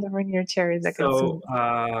the amount of Rainier cherries I consumed.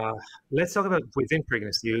 So let's talk about within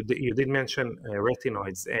pregnancy. You did mention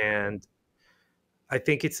retinoids, and I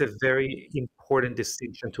think it's a very important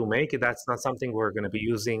distinction to make. That's not something we're going to be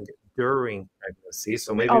using during pregnancy.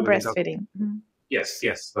 So maybe breastfeeding.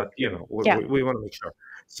 Yes, but we want to make sure.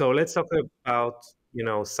 So let's talk about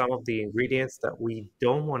some of the ingredients that we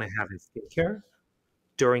don't want to have in skincare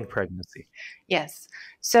during pregnancy. Yes.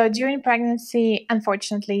 So during pregnancy,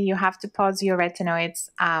 unfortunately, you have to pause your retinoids.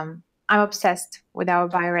 I'm obsessed with our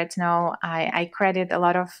bioretinol. I credit a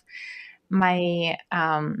lot of my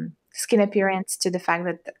skin appearance to the fact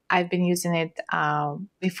that I've been using it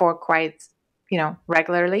before quite,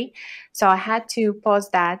 regularly. So I had to pause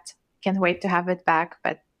that. Can't wait to have it back,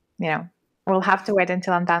 but we'll have to wait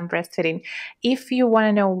until I'm done breastfeeding. If you want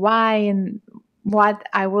to know why and what,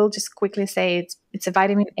 I will just quickly say it's a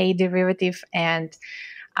vitamin A derivative, and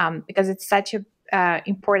because it's such a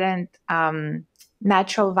important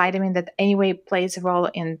natural vitamin that anyway plays a role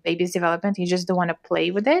in baby's development, you just don't want to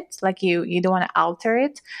play with it. Like you don't want to alter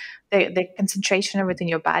it, the concentration of it in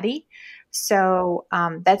your body. So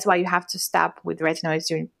that's why you have to stop with retinoids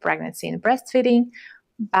during pregnancy and breastfeeding.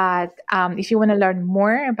 But if you want to learn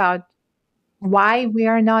more about why we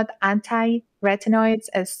are not anti-retinoids,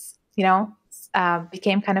 as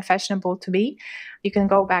became kind of fashionable to be, you can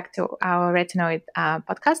go back to our retinoid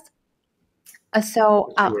podcast.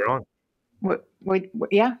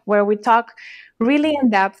 Where we talk really in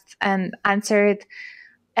depth and answered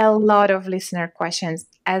a lot of listener questions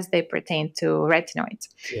as they pertain to retinoids.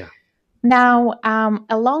 Yeah. Now,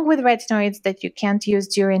 along with retinoids that you can't use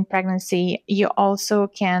during pregnancy, you also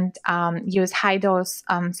can't use high dose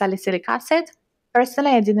salicylic acid.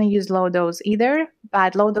 Personally, I didn't use low dose either,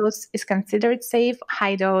 but low dose is considered safe.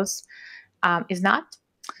 High dose is not.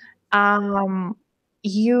 Um,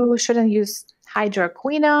 you shouldn't use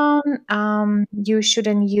hydroquinone. You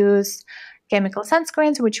shouldn't use chemical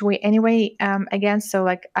sunscreens, which we anyway against. So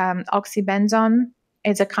like oxybenzone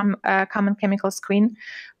is a common chemical screen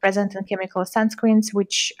present in chemical sunscreens,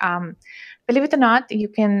 which believe it or not, you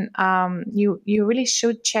can you really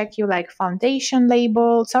should check your like foundation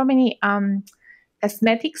label. So many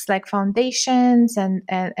cosmetics like foundations and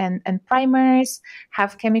primers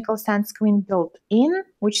have chemical sunscreen built in,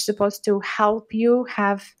 which is supposed to help you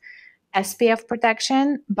have SPF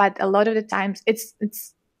protection. But a lot of the times,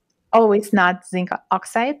 it's always not zinc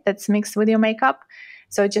oxide that's mixed with your makeup.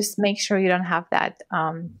 So just make sure you don't have that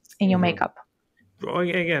in your makeup.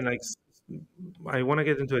 Again, like I want to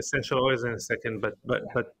get into essential oils in a second, but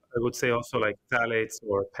I would say also like phthalates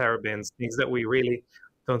or parabens, things that we really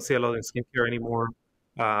don't see a lot in skincare anymore,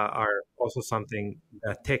 are also something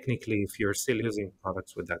that technically, if you're still using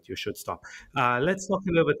products with that, you should stop. Let's talk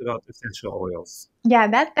a little bit about essential oils. Yeah,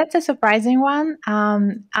 that's a surprising one.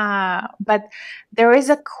 But there is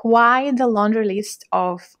a quite a laundry list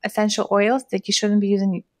of essential oils that you shouldn't be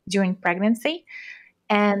using during pregnancy,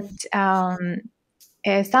 and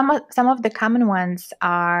some of the common ones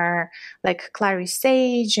are like clary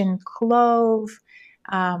sage and clove,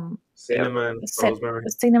 Cinnamon, rosemary.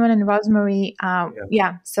 cinnamon and rosemary.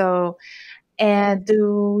 Yeah. So,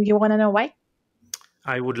 do you want to know why?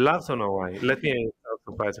 I would love to know why. Let me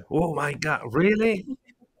surprise you. Oh my God, really?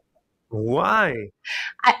 Why?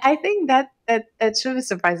 I think that should be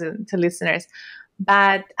surprising to listeners.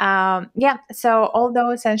 But yeah, so all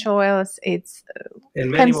those essential oils, it's And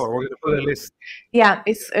many more. We're going to put a list. yeah,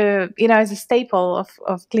 it's it's a staple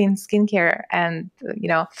of clean skincare, and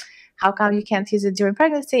how come you can't use it during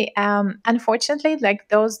pregnancy? Unfortunately, like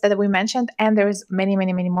those that we mentioned, and there's many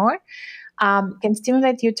more, can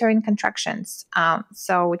stimulate uterine contractions.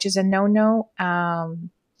 So which is a no-no.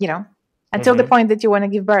 Until the point that you want to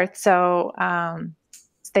give birth. So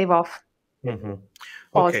stave off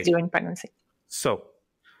pause during pregnancy. So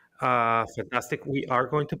fantastic. We are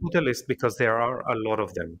going to put a list because there are a lot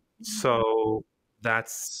of them. So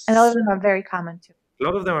that's... And a lot of them are very common too. A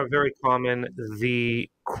lot of them are very common. The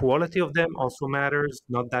quality of them also matters,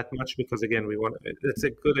 not that much, because again, it's a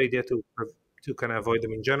good idea to kind of avoid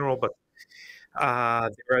them in general, but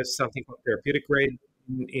there is something called therapeutic grade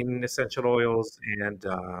in essential oils, and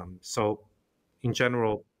so in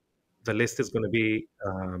general, the list is going to be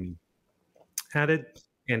added,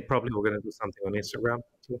 and probably we're going to do something on Instagram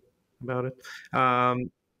too about it.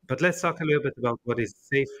 But let's talk a little bit about what is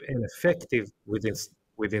safe and effective within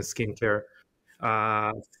skincare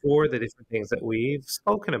for the different things that we've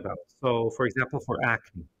spoken about. So, for example, for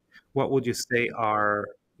acne, what would you say are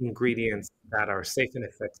ingredients that are safe and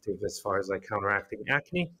effective as far as like counteracting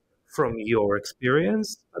acne from your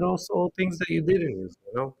experience, but also things that you didn't use,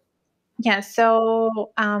 Yeah,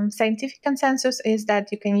 so scientific consensus is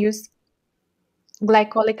that you can use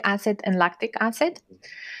glycolic acid and lactic acid.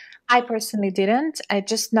 I personally didn't. I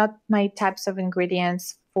just not my types of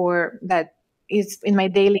ingredients for that is in my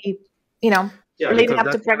daily, leading up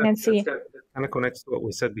to pregnancy. That kind of connects to what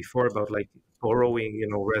we said before about like borrowing,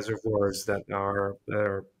 reservoirs that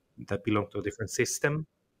belong to a different system,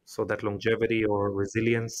 so that longevity or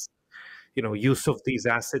resilience, use of these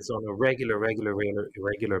acids on a regular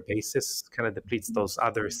basis kind of depletes those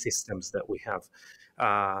other systems that we have.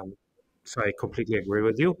 So I completely agree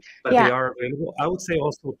with you, but they are available. I would say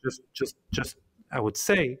also just I would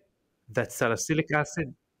say that salicylic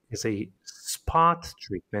acid is a spot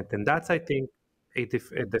treatment, and that's I think a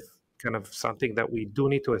kind of something that we do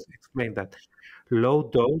need to explain, that low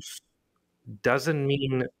dose doesn't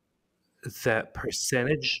mean that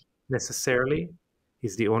percentage necessarily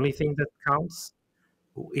is the only thing that counts.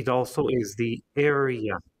 It also is the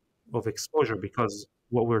area of exposure, because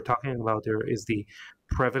what we're talking about there is the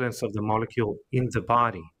prevalence of the molecule in the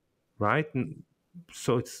body, right?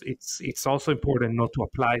 So it's also important not to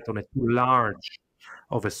apply it on a too large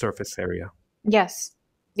of a surface area. Yes,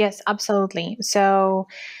 absolutely. So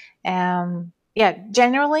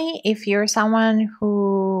generally, if you're someone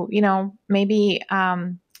who maybe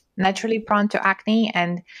naturally prone to acne,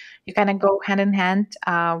 and you kind of go hand in hand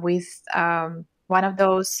with one of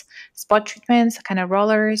those spot treatments, kind of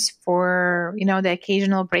rollers for the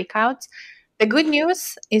occasional breakouts. The good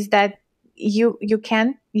news is that you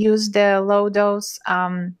can use the low dose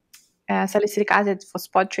salicylic acid for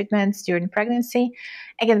spot treatments during pregnancy.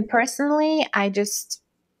 Again, personally, I just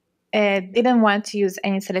didn't want to use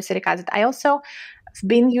any salicylic acid. I also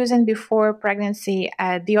been using before pregnancy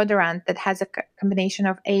a deodorant that has a combination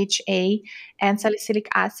of HA and salicylic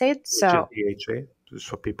acid. which is So DHA, just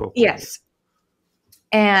for people who. yes,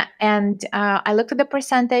 and I looked at the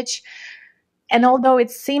percentage, and although it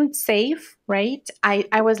seemed safe, right,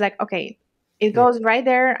 I was like, okay, it Yeah. goes right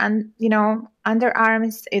there, and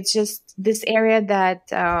underarms. It's just this area that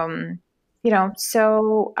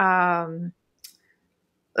so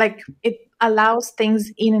like it allows things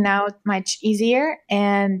in and out much easier,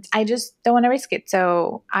 and I just don't want to risk it,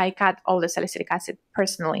 so I cut all the salicylic acid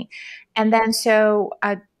personally. And then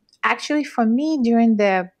actually for me during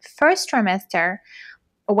the first trimester,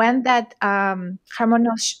 when that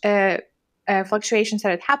hormonal fluctuation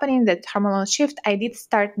started happening, that hormonal shift, I did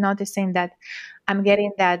start noticing that I'm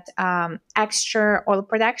getting that extra oil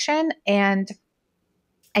production, and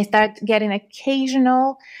I start getting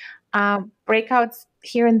occasional breakouts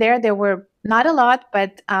here and there. There were not a lot,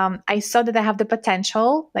 but I saw that I have the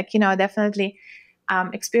potential, like, definitely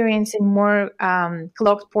experiencing more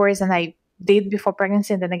clogged pores than I did before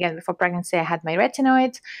pregnancy. And then again, before pregnancy, I had my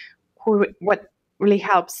retinoids, what really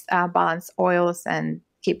helps balance oils and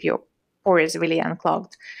keep your pores really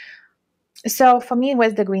unclogged. So for me, it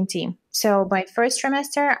was the green tea. So my first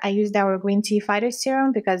trimester, I used our green tea fighter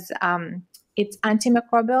serum because it's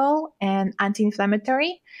antimicrobial and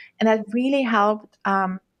anti-inflammatory, and that really helped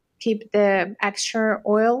keep the extra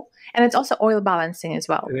oil, and it's also oil balancing as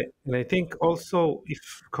well. And I think also,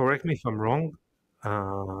 if correct me if I'm wrong,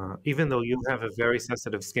 even though you have a very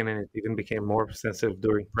sensitive skin and it even became more sensitive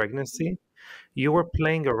during pregnancy, you were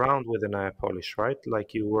playing around with the nail polish, right?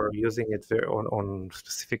 Like you were using it on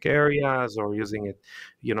specific areas or using it,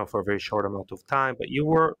 for a very short amount of time. But you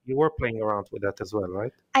were playing around with that as well,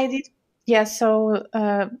 right? I did, yeah. So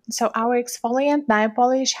our exfoliant nail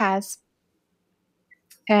polish has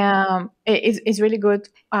is really good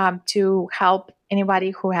to help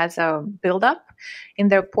anybody who has a buildup in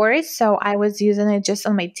their pores. So I was using it just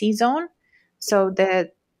on my T zone, so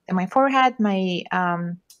the my forehead, my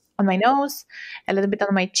on my nose, a little bit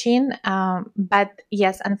on my chin. But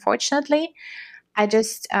yes, unfortunately, I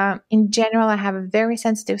just in general I have a very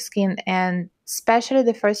sensitive skin, and especially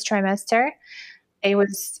the first trimester, it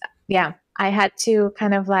was yeah. I had to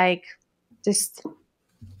kind of like just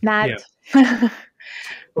Yeah. not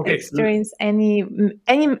Okay. experience any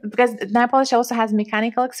because nail polish also has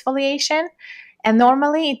mechanical exfoliation, and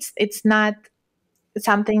normally it's not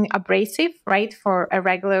something abrasive, right, for a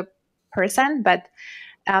regular person, but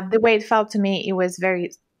the way it felt to me, it was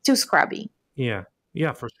very too scrubby. Yeah.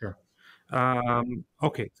 Yeah, for sure.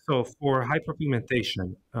 Okay. So for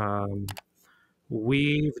hyperpigmentation,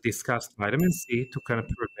 we've discussed vitamin C to kind of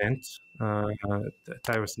prevent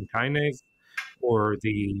tyrosine kinase or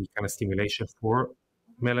the kind of stimulation for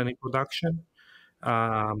melanin production.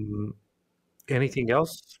 Um, Anything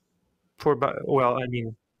else for, well, I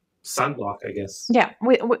mean, sunblock, I guess. Yeah.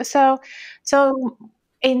 So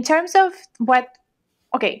in terms of what,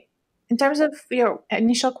 okay, in terms of your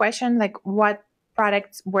initial question, like what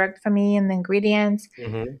products worked for me and the ingredients.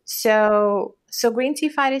 Mm-hmm. So green tea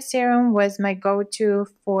fatty serum was my go-to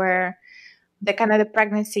for the kind of the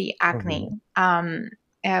pregnancy acne, Mm-hmm.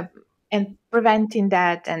 uh, and preventing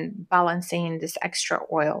that and balancing this extra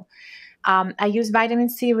oil. I use vitamin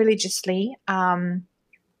C religiously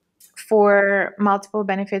for multiple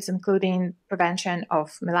benefits, including prevention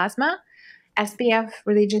of melasma, SPF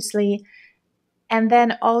religiously, and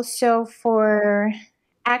then also for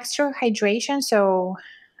extra hydration. So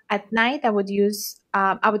at night, I would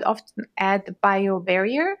often add the bio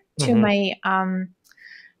barrier to Mm-hmm. my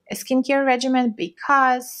skincare regimen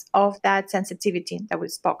because of that sensitivity that we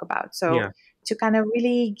spoke about. So Yeah. to kind of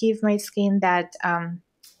really give my skin that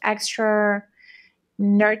extra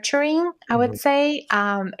nurturing, I Mm-hmm. would say,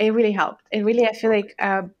 it really helped. It really, I feel like,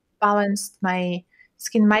 balanced my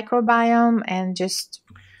skin microbiome and just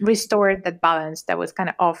restored that balance that was kind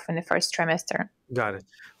of off in the first trimester. Got it.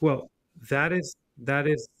 Well, that is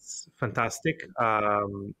fantastic.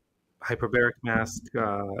 Hyperbaric mask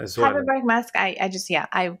as well. Hyperbaric mask, I just, yeah,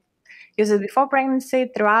 I use it before pregnancy,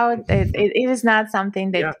 throughout. It is not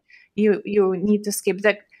something Yeah. that you need to skip.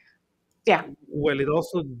 That, yeah, Well, it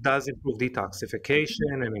also does improve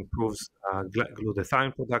detoxification and improves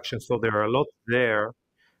glutathione production. So there are a lot there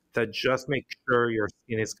that just make sure your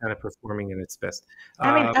skin is kind of performing in its best.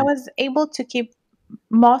 I mean, I was able to keep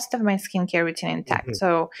most of my skincare routine intact. Mhm.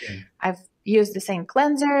 So Yeah. I've used the same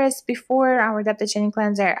cleansers before our adaptogenic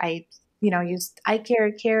cleanser. I, used eye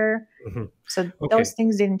care. Mhm. So Okay, those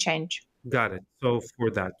things didn't change. got it. So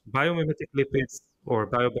for that, biomimetic lipids or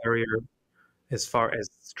biobarrier as far as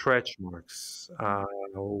stretch marks.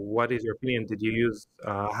 What is your opinion? Did you use,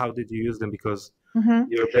 how did you use them? Because Mhm.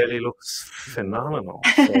 your belly looks phenomenal.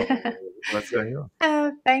 So what's going on?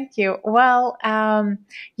 Thank you. Well,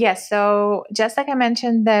 yes. So just like I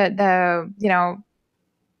mentioned, the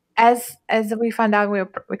as we found out we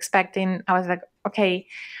were expecting, I was like, okay,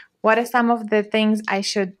 what are some of the things I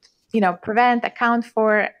should prevent, account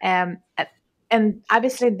for, and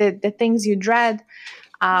obviously the things you dread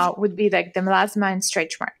would be like the melasma and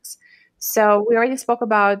stretch marks. So we already spoke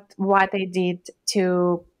about what I did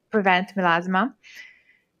to prevent melasma.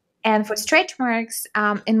 And for stretch marks,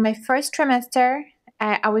 in my first trimester,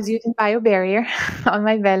 I was using BioBarrier on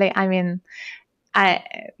my belly. I mean, I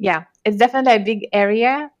yeah, it's definitely a big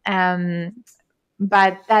area,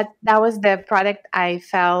 but that was the product I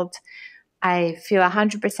feel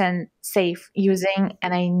 100% safe using,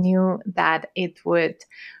 and I knew that it would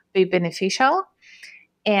be beneficial.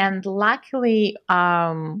 And luckily,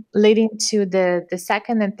 leading to the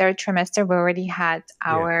second and third trimester, we already had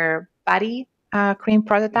Yeah. our body cream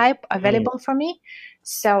prototype Mm. available for me.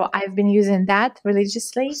 So I've been using that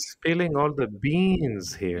religiously. Spilling all the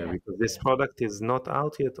beans here because this product is not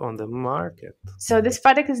out yet on the market. So this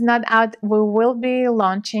product is not out. We will be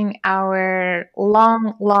launching our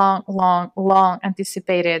long, long, long, long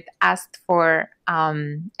anticipated, asked for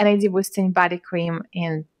NAD boosting body cream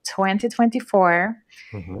in 2024.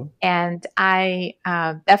 Mhm. And I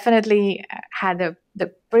definitely had the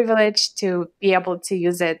privilege to be able to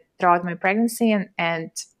use it throughout my pregnancy, and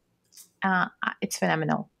it's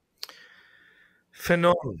phenomenal.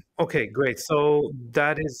 Phenomenal. Okay, great. So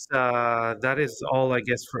that is all, I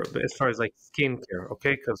guess, for as far as like skincare.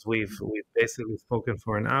 Okay, because we've basically spoken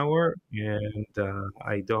for an hour, and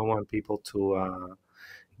I don't want people to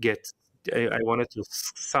get. I wanted to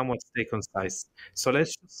somewhat stay concise. So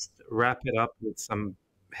let's just wrap it up with some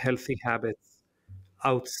healthy habits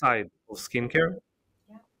outside of skincare,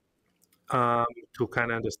 to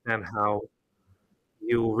kind of understand how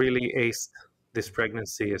you really aced this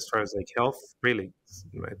pregnancy as far as like health. Really,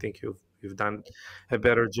 I think you've done a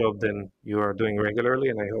better job than you are doing regularly,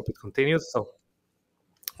 and I hope it continues. So,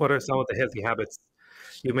 what are some of the healthy habits?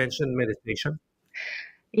 You mentioned meditation.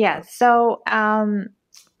 Yeah. So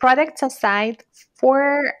products aside,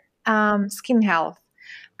 for skin health,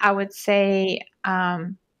 I would say,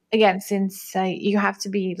 again, since you have to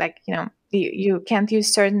be like, you can't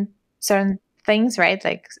use certain things, right?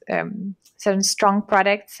 Like certain strong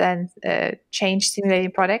products and change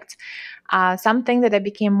stimulating products. Something that I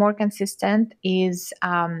became more consistent is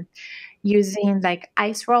using like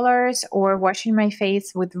ice rollers or washing my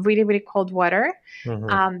face with really, really cold water.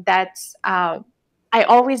 Hmm. That's I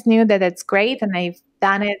always knew that it's great, and I've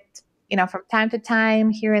done it, from time to time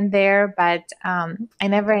here and there, but I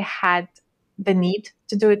never had the need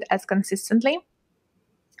to do it as consistently.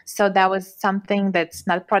 So that was something that's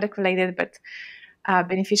not product related, but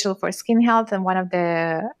beneficial for skin health, and one of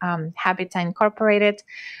the habits I incorporated.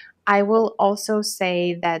 I will also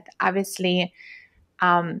say that obviously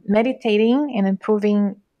meditating and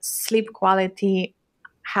improving sleep quality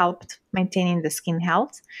helped maintaining the skin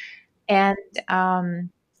health. And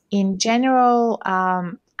in general,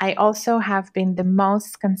 I also have been the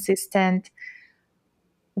most consistent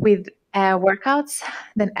with workouts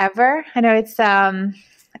than ever. I know it's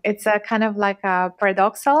a kind of like a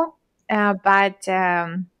paradoxal, but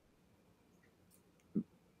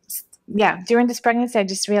yeah, during this pregnancy, I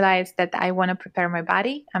just realized that I want to prepare my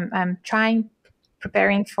body. I'm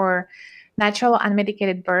preparing for natural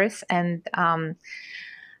unmedicated birth, and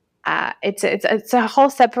it's a whole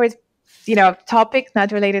separate topic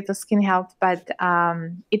not related to skin health, but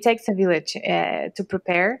it takes a village to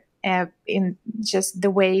prepare, in just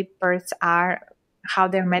the way births are, how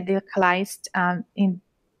they're medicalized in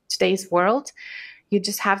today's world. You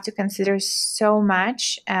just have to consider so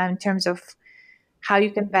much in terms of how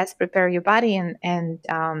you can best prepare your body, and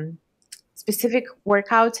specific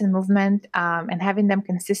workouts and movement, and having them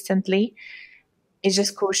consistently is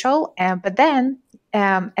just crucial. But then,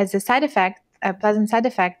 as a side effect, a pleasant side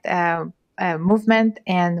effect, movement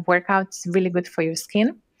and workouts really good for your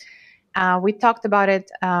skin. We talked about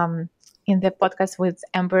it in the podcast with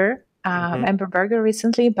Hmm. Amber Berger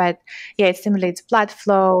recently, but yeah, it stimulates blood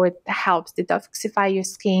flow. It helps detoxify your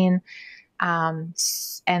skin. And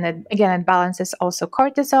again, it balances also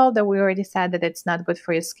cortisol, that we already said that it's not good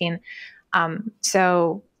for your skin.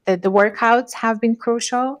 So the workouts have been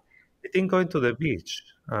crucial. I think going to the beach.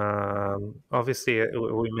 Obviously,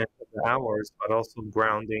 we mentioned the hours, but also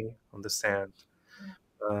grounding on the sand.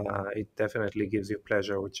 It definitely gives you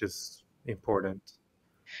pleasure, which is important.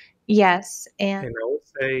 Yes, and And I would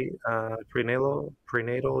say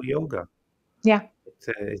prenatal yoga. Yeah.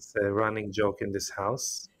 It's a running joke in this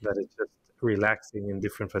house that it's just relaxing in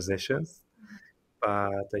different positions.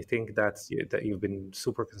 But I think that you've been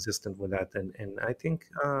super consistent with that, and I think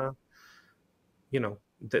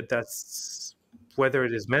that's whether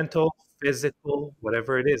it is mental, physical,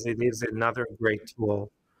 whatever it is another great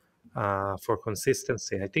tool for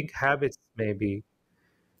consistency. I think habits maybe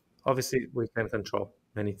obviously we can control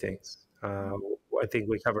many things. I think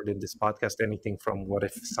we covered in this podcast anything from what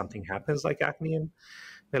if something happens like acne and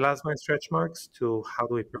melasma and stretch marks to how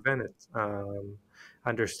do we prevent it.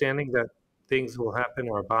 Understanding that things will happen,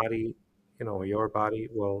 our body, your body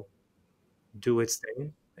will do its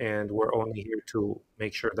thing, and we're only here to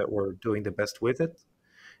make sure that we're doing the best with it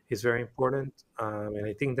is very important. And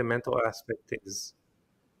I think the mental aspect is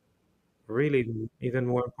really even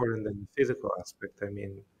more important than the physical aspect. I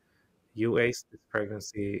mean, you aced this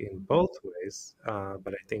pregnancy in both ways,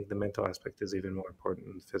 but I think the mental aspect is even more important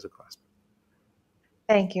than the physical aspect.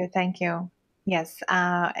 Thank you. Thank you. Yes.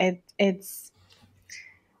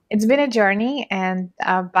 It's been a journey, and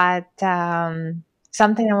but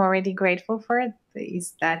something I'm already grateful for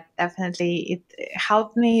is that definitely it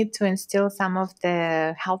helped me to instill some of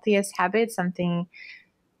the healthiest habits. Something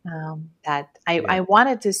that Yeah, I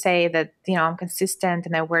wanted to say that I'm consistent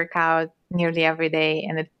and I work out nearly every day,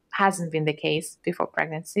 and it hasn't been the case before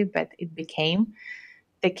pregnancy, but it became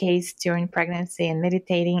the case during pregnancy, and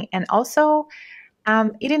meditating, and also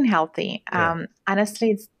eating healthy. yeah.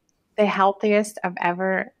 Honestly, it's the healthiest I've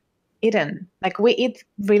ever eaten. Like, we eat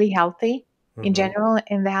really healthy in Hmm. general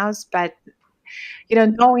in the house, but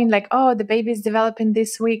knowing like, oh, the baby is developing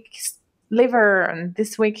this week his liver, and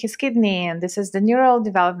this week his kidney, and this is the neural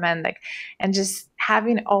development, like, and just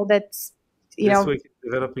having all that, you This know, week,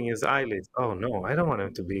 developing his eyelids. Oh no, I don't want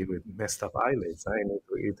him to be with messed up eyelids. I need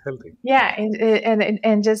to eat healthy. yeah,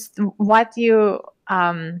 and just what you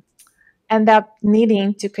end up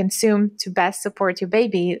needing to consume to best support your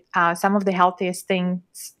baby, some of the healthiest things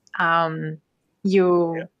Yeah. you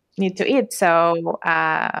need to eat. So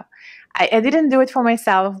I didn't do it for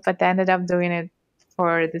myself, but I ended up doing it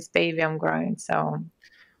for this baby I'm growing. So,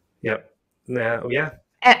 Yep. Now, yeah.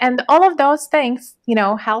 and all of those things,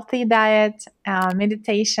 healthy diet,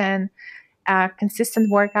 meditation, consistent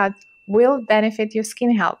workout will benefit your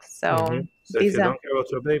skin health. Hmm. So So if these you are don't care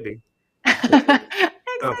about your baby,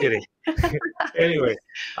 no, I'm exactly. kidding. Anyway,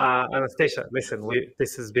 Anastasia, listen,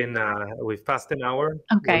 this has been we've passed an hour,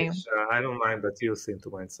 Okay. which I don't mind, but you seem to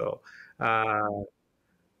mind. So,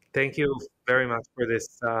 thank you very much for this.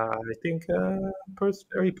 I think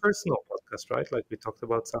very personal podcast, right? Like we talked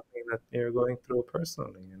about something that you're going through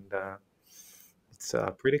personally, and it's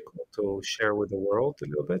pretty cool to share with the world a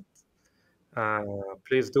little bit. Uh,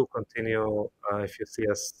 Please do continue if you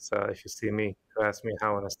see me, to ask me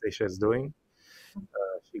how Anastasia is doing.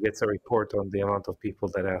 She gets a report on the amount of people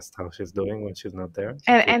that asked how she's doing when she's not there.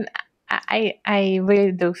 So please. And I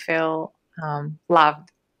really do feel loved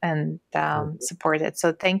and Mhm. supported. So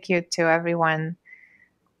thank you to everyone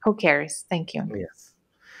who cares. Thank you. Yes.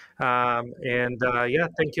 And yeah,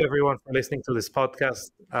 thank you everyone for listening to this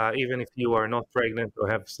podcast. Even if you are not pregnant or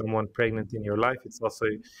have someone pregnant in your life, it's also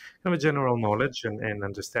kind of a general knowledge and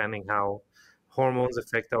understanding how hormones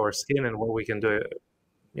affect our skin and what we can do,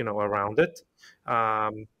 around it.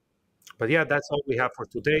 Um, but yeah, that's all we have for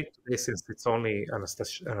today. Today, since it's only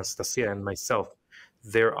Anastasia and myself,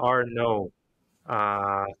 there are no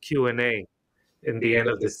Q&A in the end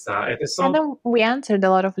of this And episode. then we answered a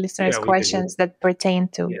lot of listeners' Yeah, we did. questions that pertain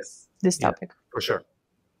to Yes. this Yeah, topic. for sure.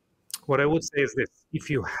 What I would say is this: if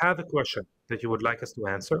you have a question that you would like us to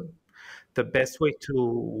answer, the best way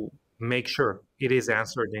to make sure it is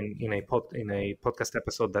answered in a podcast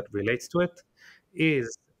episode that relates to it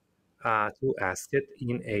is to ask it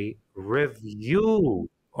in a review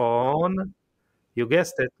on, you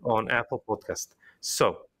guessed it, on Apple Podcast.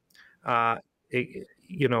 So, uh, it-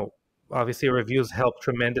 you know, obviously reviews help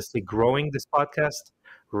tremendously growing this podcast,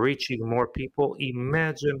 reaching more people.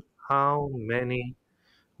 Imagine how many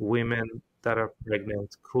women that are pregnant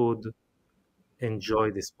could enjoy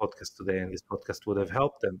this podcast today, and this podcast would have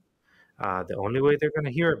helped them. The only way they're going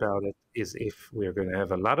to hear about it is if we're going to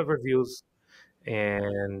have a lot of reviews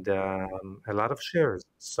and a lot of shares.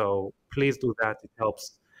 So please do that. It helps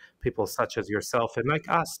people such as yourself and like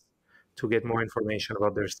us to get more information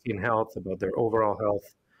about their skin health, about their overall health.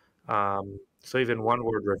 So even one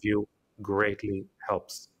word review greatly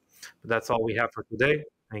helps. But that's all we have for today.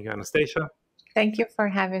 Thank you, Anastasia. Thank you for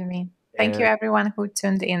having me. Thank you, And everyone who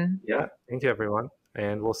tuned in. yeah, thank you, everyone.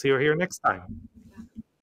 And we'll see you here next time.